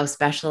 and how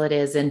special it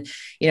is. And,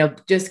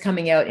 just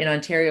coming out in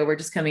Ontario, we're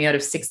just coming out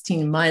of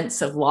 16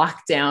 months of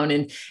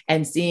lockdown,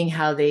 and seeing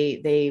how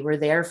they were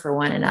there for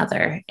one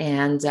another.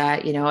 And,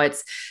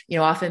 it's,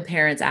 often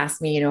parents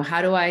ask me,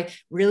 how do I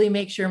really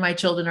make sure my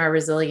children are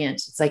resilient?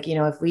 It's like,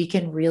 if we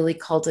can really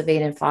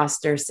cultivate and foster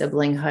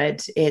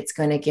siblinghood, it's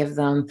going to give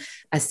them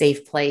a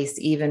safe place,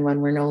 even when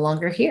we're no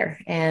longer here.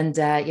 And,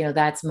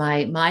 that's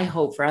my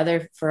hope for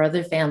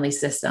other family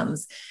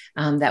systems,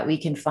 that we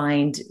can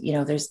find,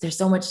 there's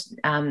so much,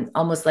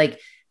 almost like,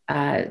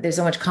 there's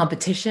so much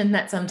competition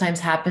that sometimes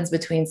happens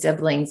between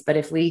siblings, but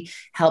if we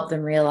help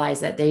them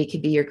realize that they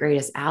could be your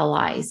greatest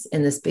allies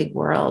in this big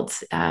world,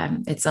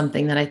 it's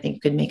something that I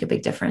think could make a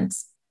big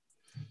difference.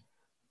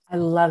 I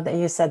love that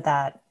you said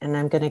that. And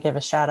I'm going to give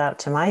a shout out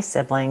to my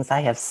siblings. I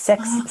have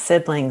 6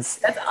 siblings.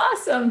 That's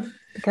awesome.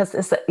 Because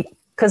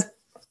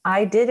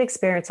I did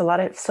experience a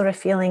lot of sort of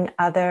feeling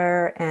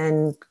other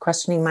and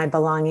questioning my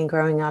belonging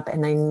growing up.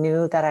 And I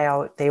knew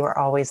that they were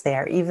always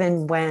there,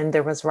 even when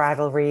there was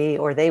rivalry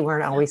or they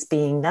weren't always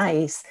being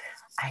nice.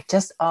 I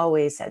just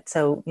always said,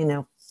 so,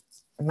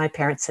 my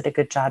parents did a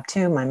good job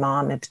too. My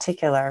mom in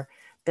particular,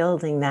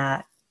 building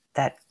that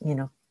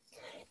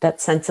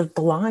sense of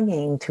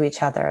belonging to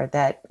each other,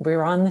 that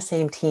we're on the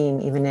same team,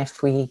 even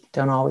if we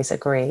don't always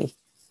agree.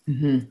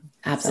 Mm-hmm.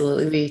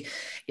 Absolutely.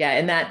 Yeah.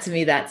 And that, to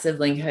me, that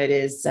siblinghood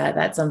is,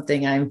 that's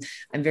something I'm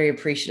very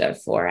appreciative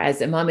for.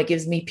 As a mom, it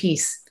gives me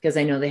peace because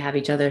I know they have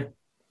each other.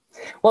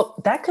 Well,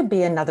 that could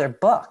be another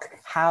book,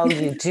 how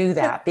you do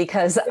that,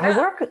 because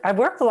yeah. I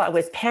work a lot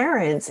with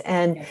parents,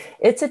 and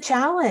it's a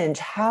challenge.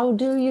 How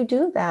do you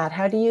do that?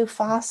 How do you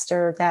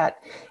foster that?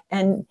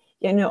 And,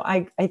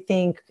 I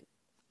think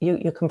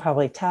you can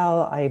probably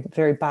tell I'm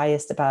very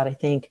biased about, I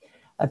think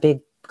a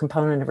big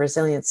component of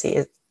resiliency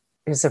is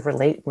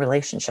the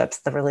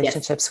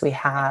relationships we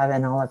have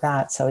and all of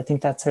that. So I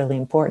think that's really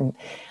important.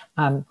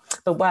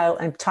 But while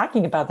I'm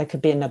talking about that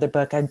could be another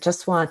book, I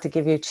just want to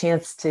give you a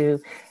chance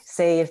to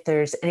say if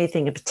there's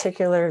anything in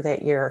particular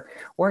that you're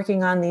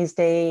working on these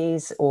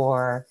days,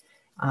 or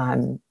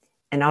and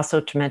also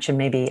to mention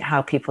maybe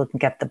how people can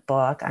get the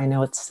book. I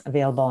know it's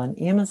available on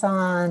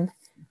Amazon.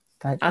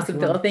 But Awesome,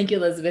 Bill. Thank you,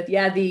 Elizabeth.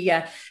 Yeah,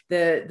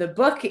 the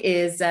book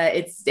is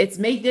it's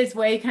made its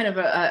way kind of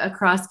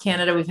across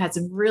Canada. We've had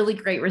some really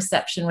great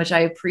reception, which I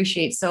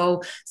appreciate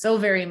so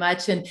very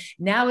much. And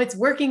now it's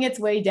working its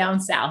way down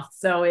south.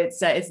 So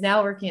it's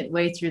now working its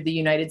way through the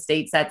United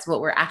States. That's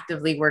what we're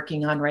actively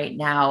working on right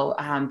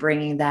now,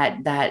 bringing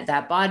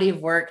that body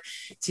of work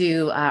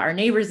to our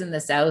neighbors in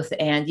the south.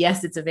 And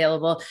yes, it's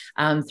available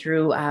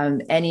through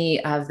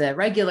any of the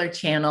regular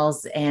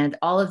channels, and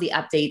all of the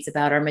updates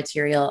about our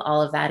material.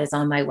 All of that is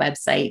on my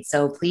website.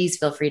 So please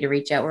feel free to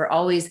reach out. We're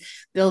always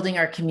building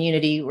our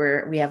community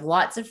where we have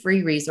lots of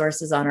free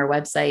resources on our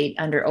website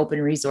under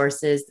open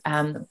resources.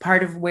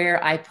 Part of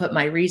where I put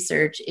my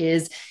research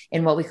is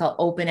in what we call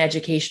open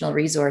educational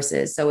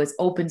resources. So it's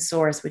open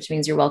source, which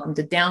means you're welcome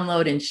to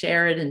download and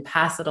share it and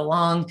pass it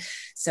along.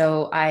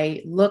 So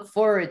I look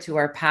forward to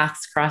our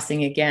paths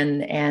crossing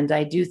again. And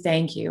I do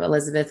thank you,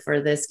 Elizabeth,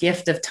 for this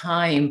gift of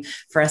time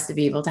for us to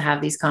be able to have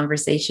these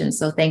conversations.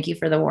 So thank you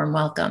for the warm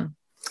welcome.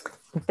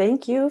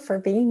 Thank you for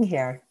being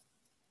here.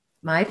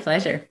 My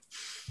pleasure.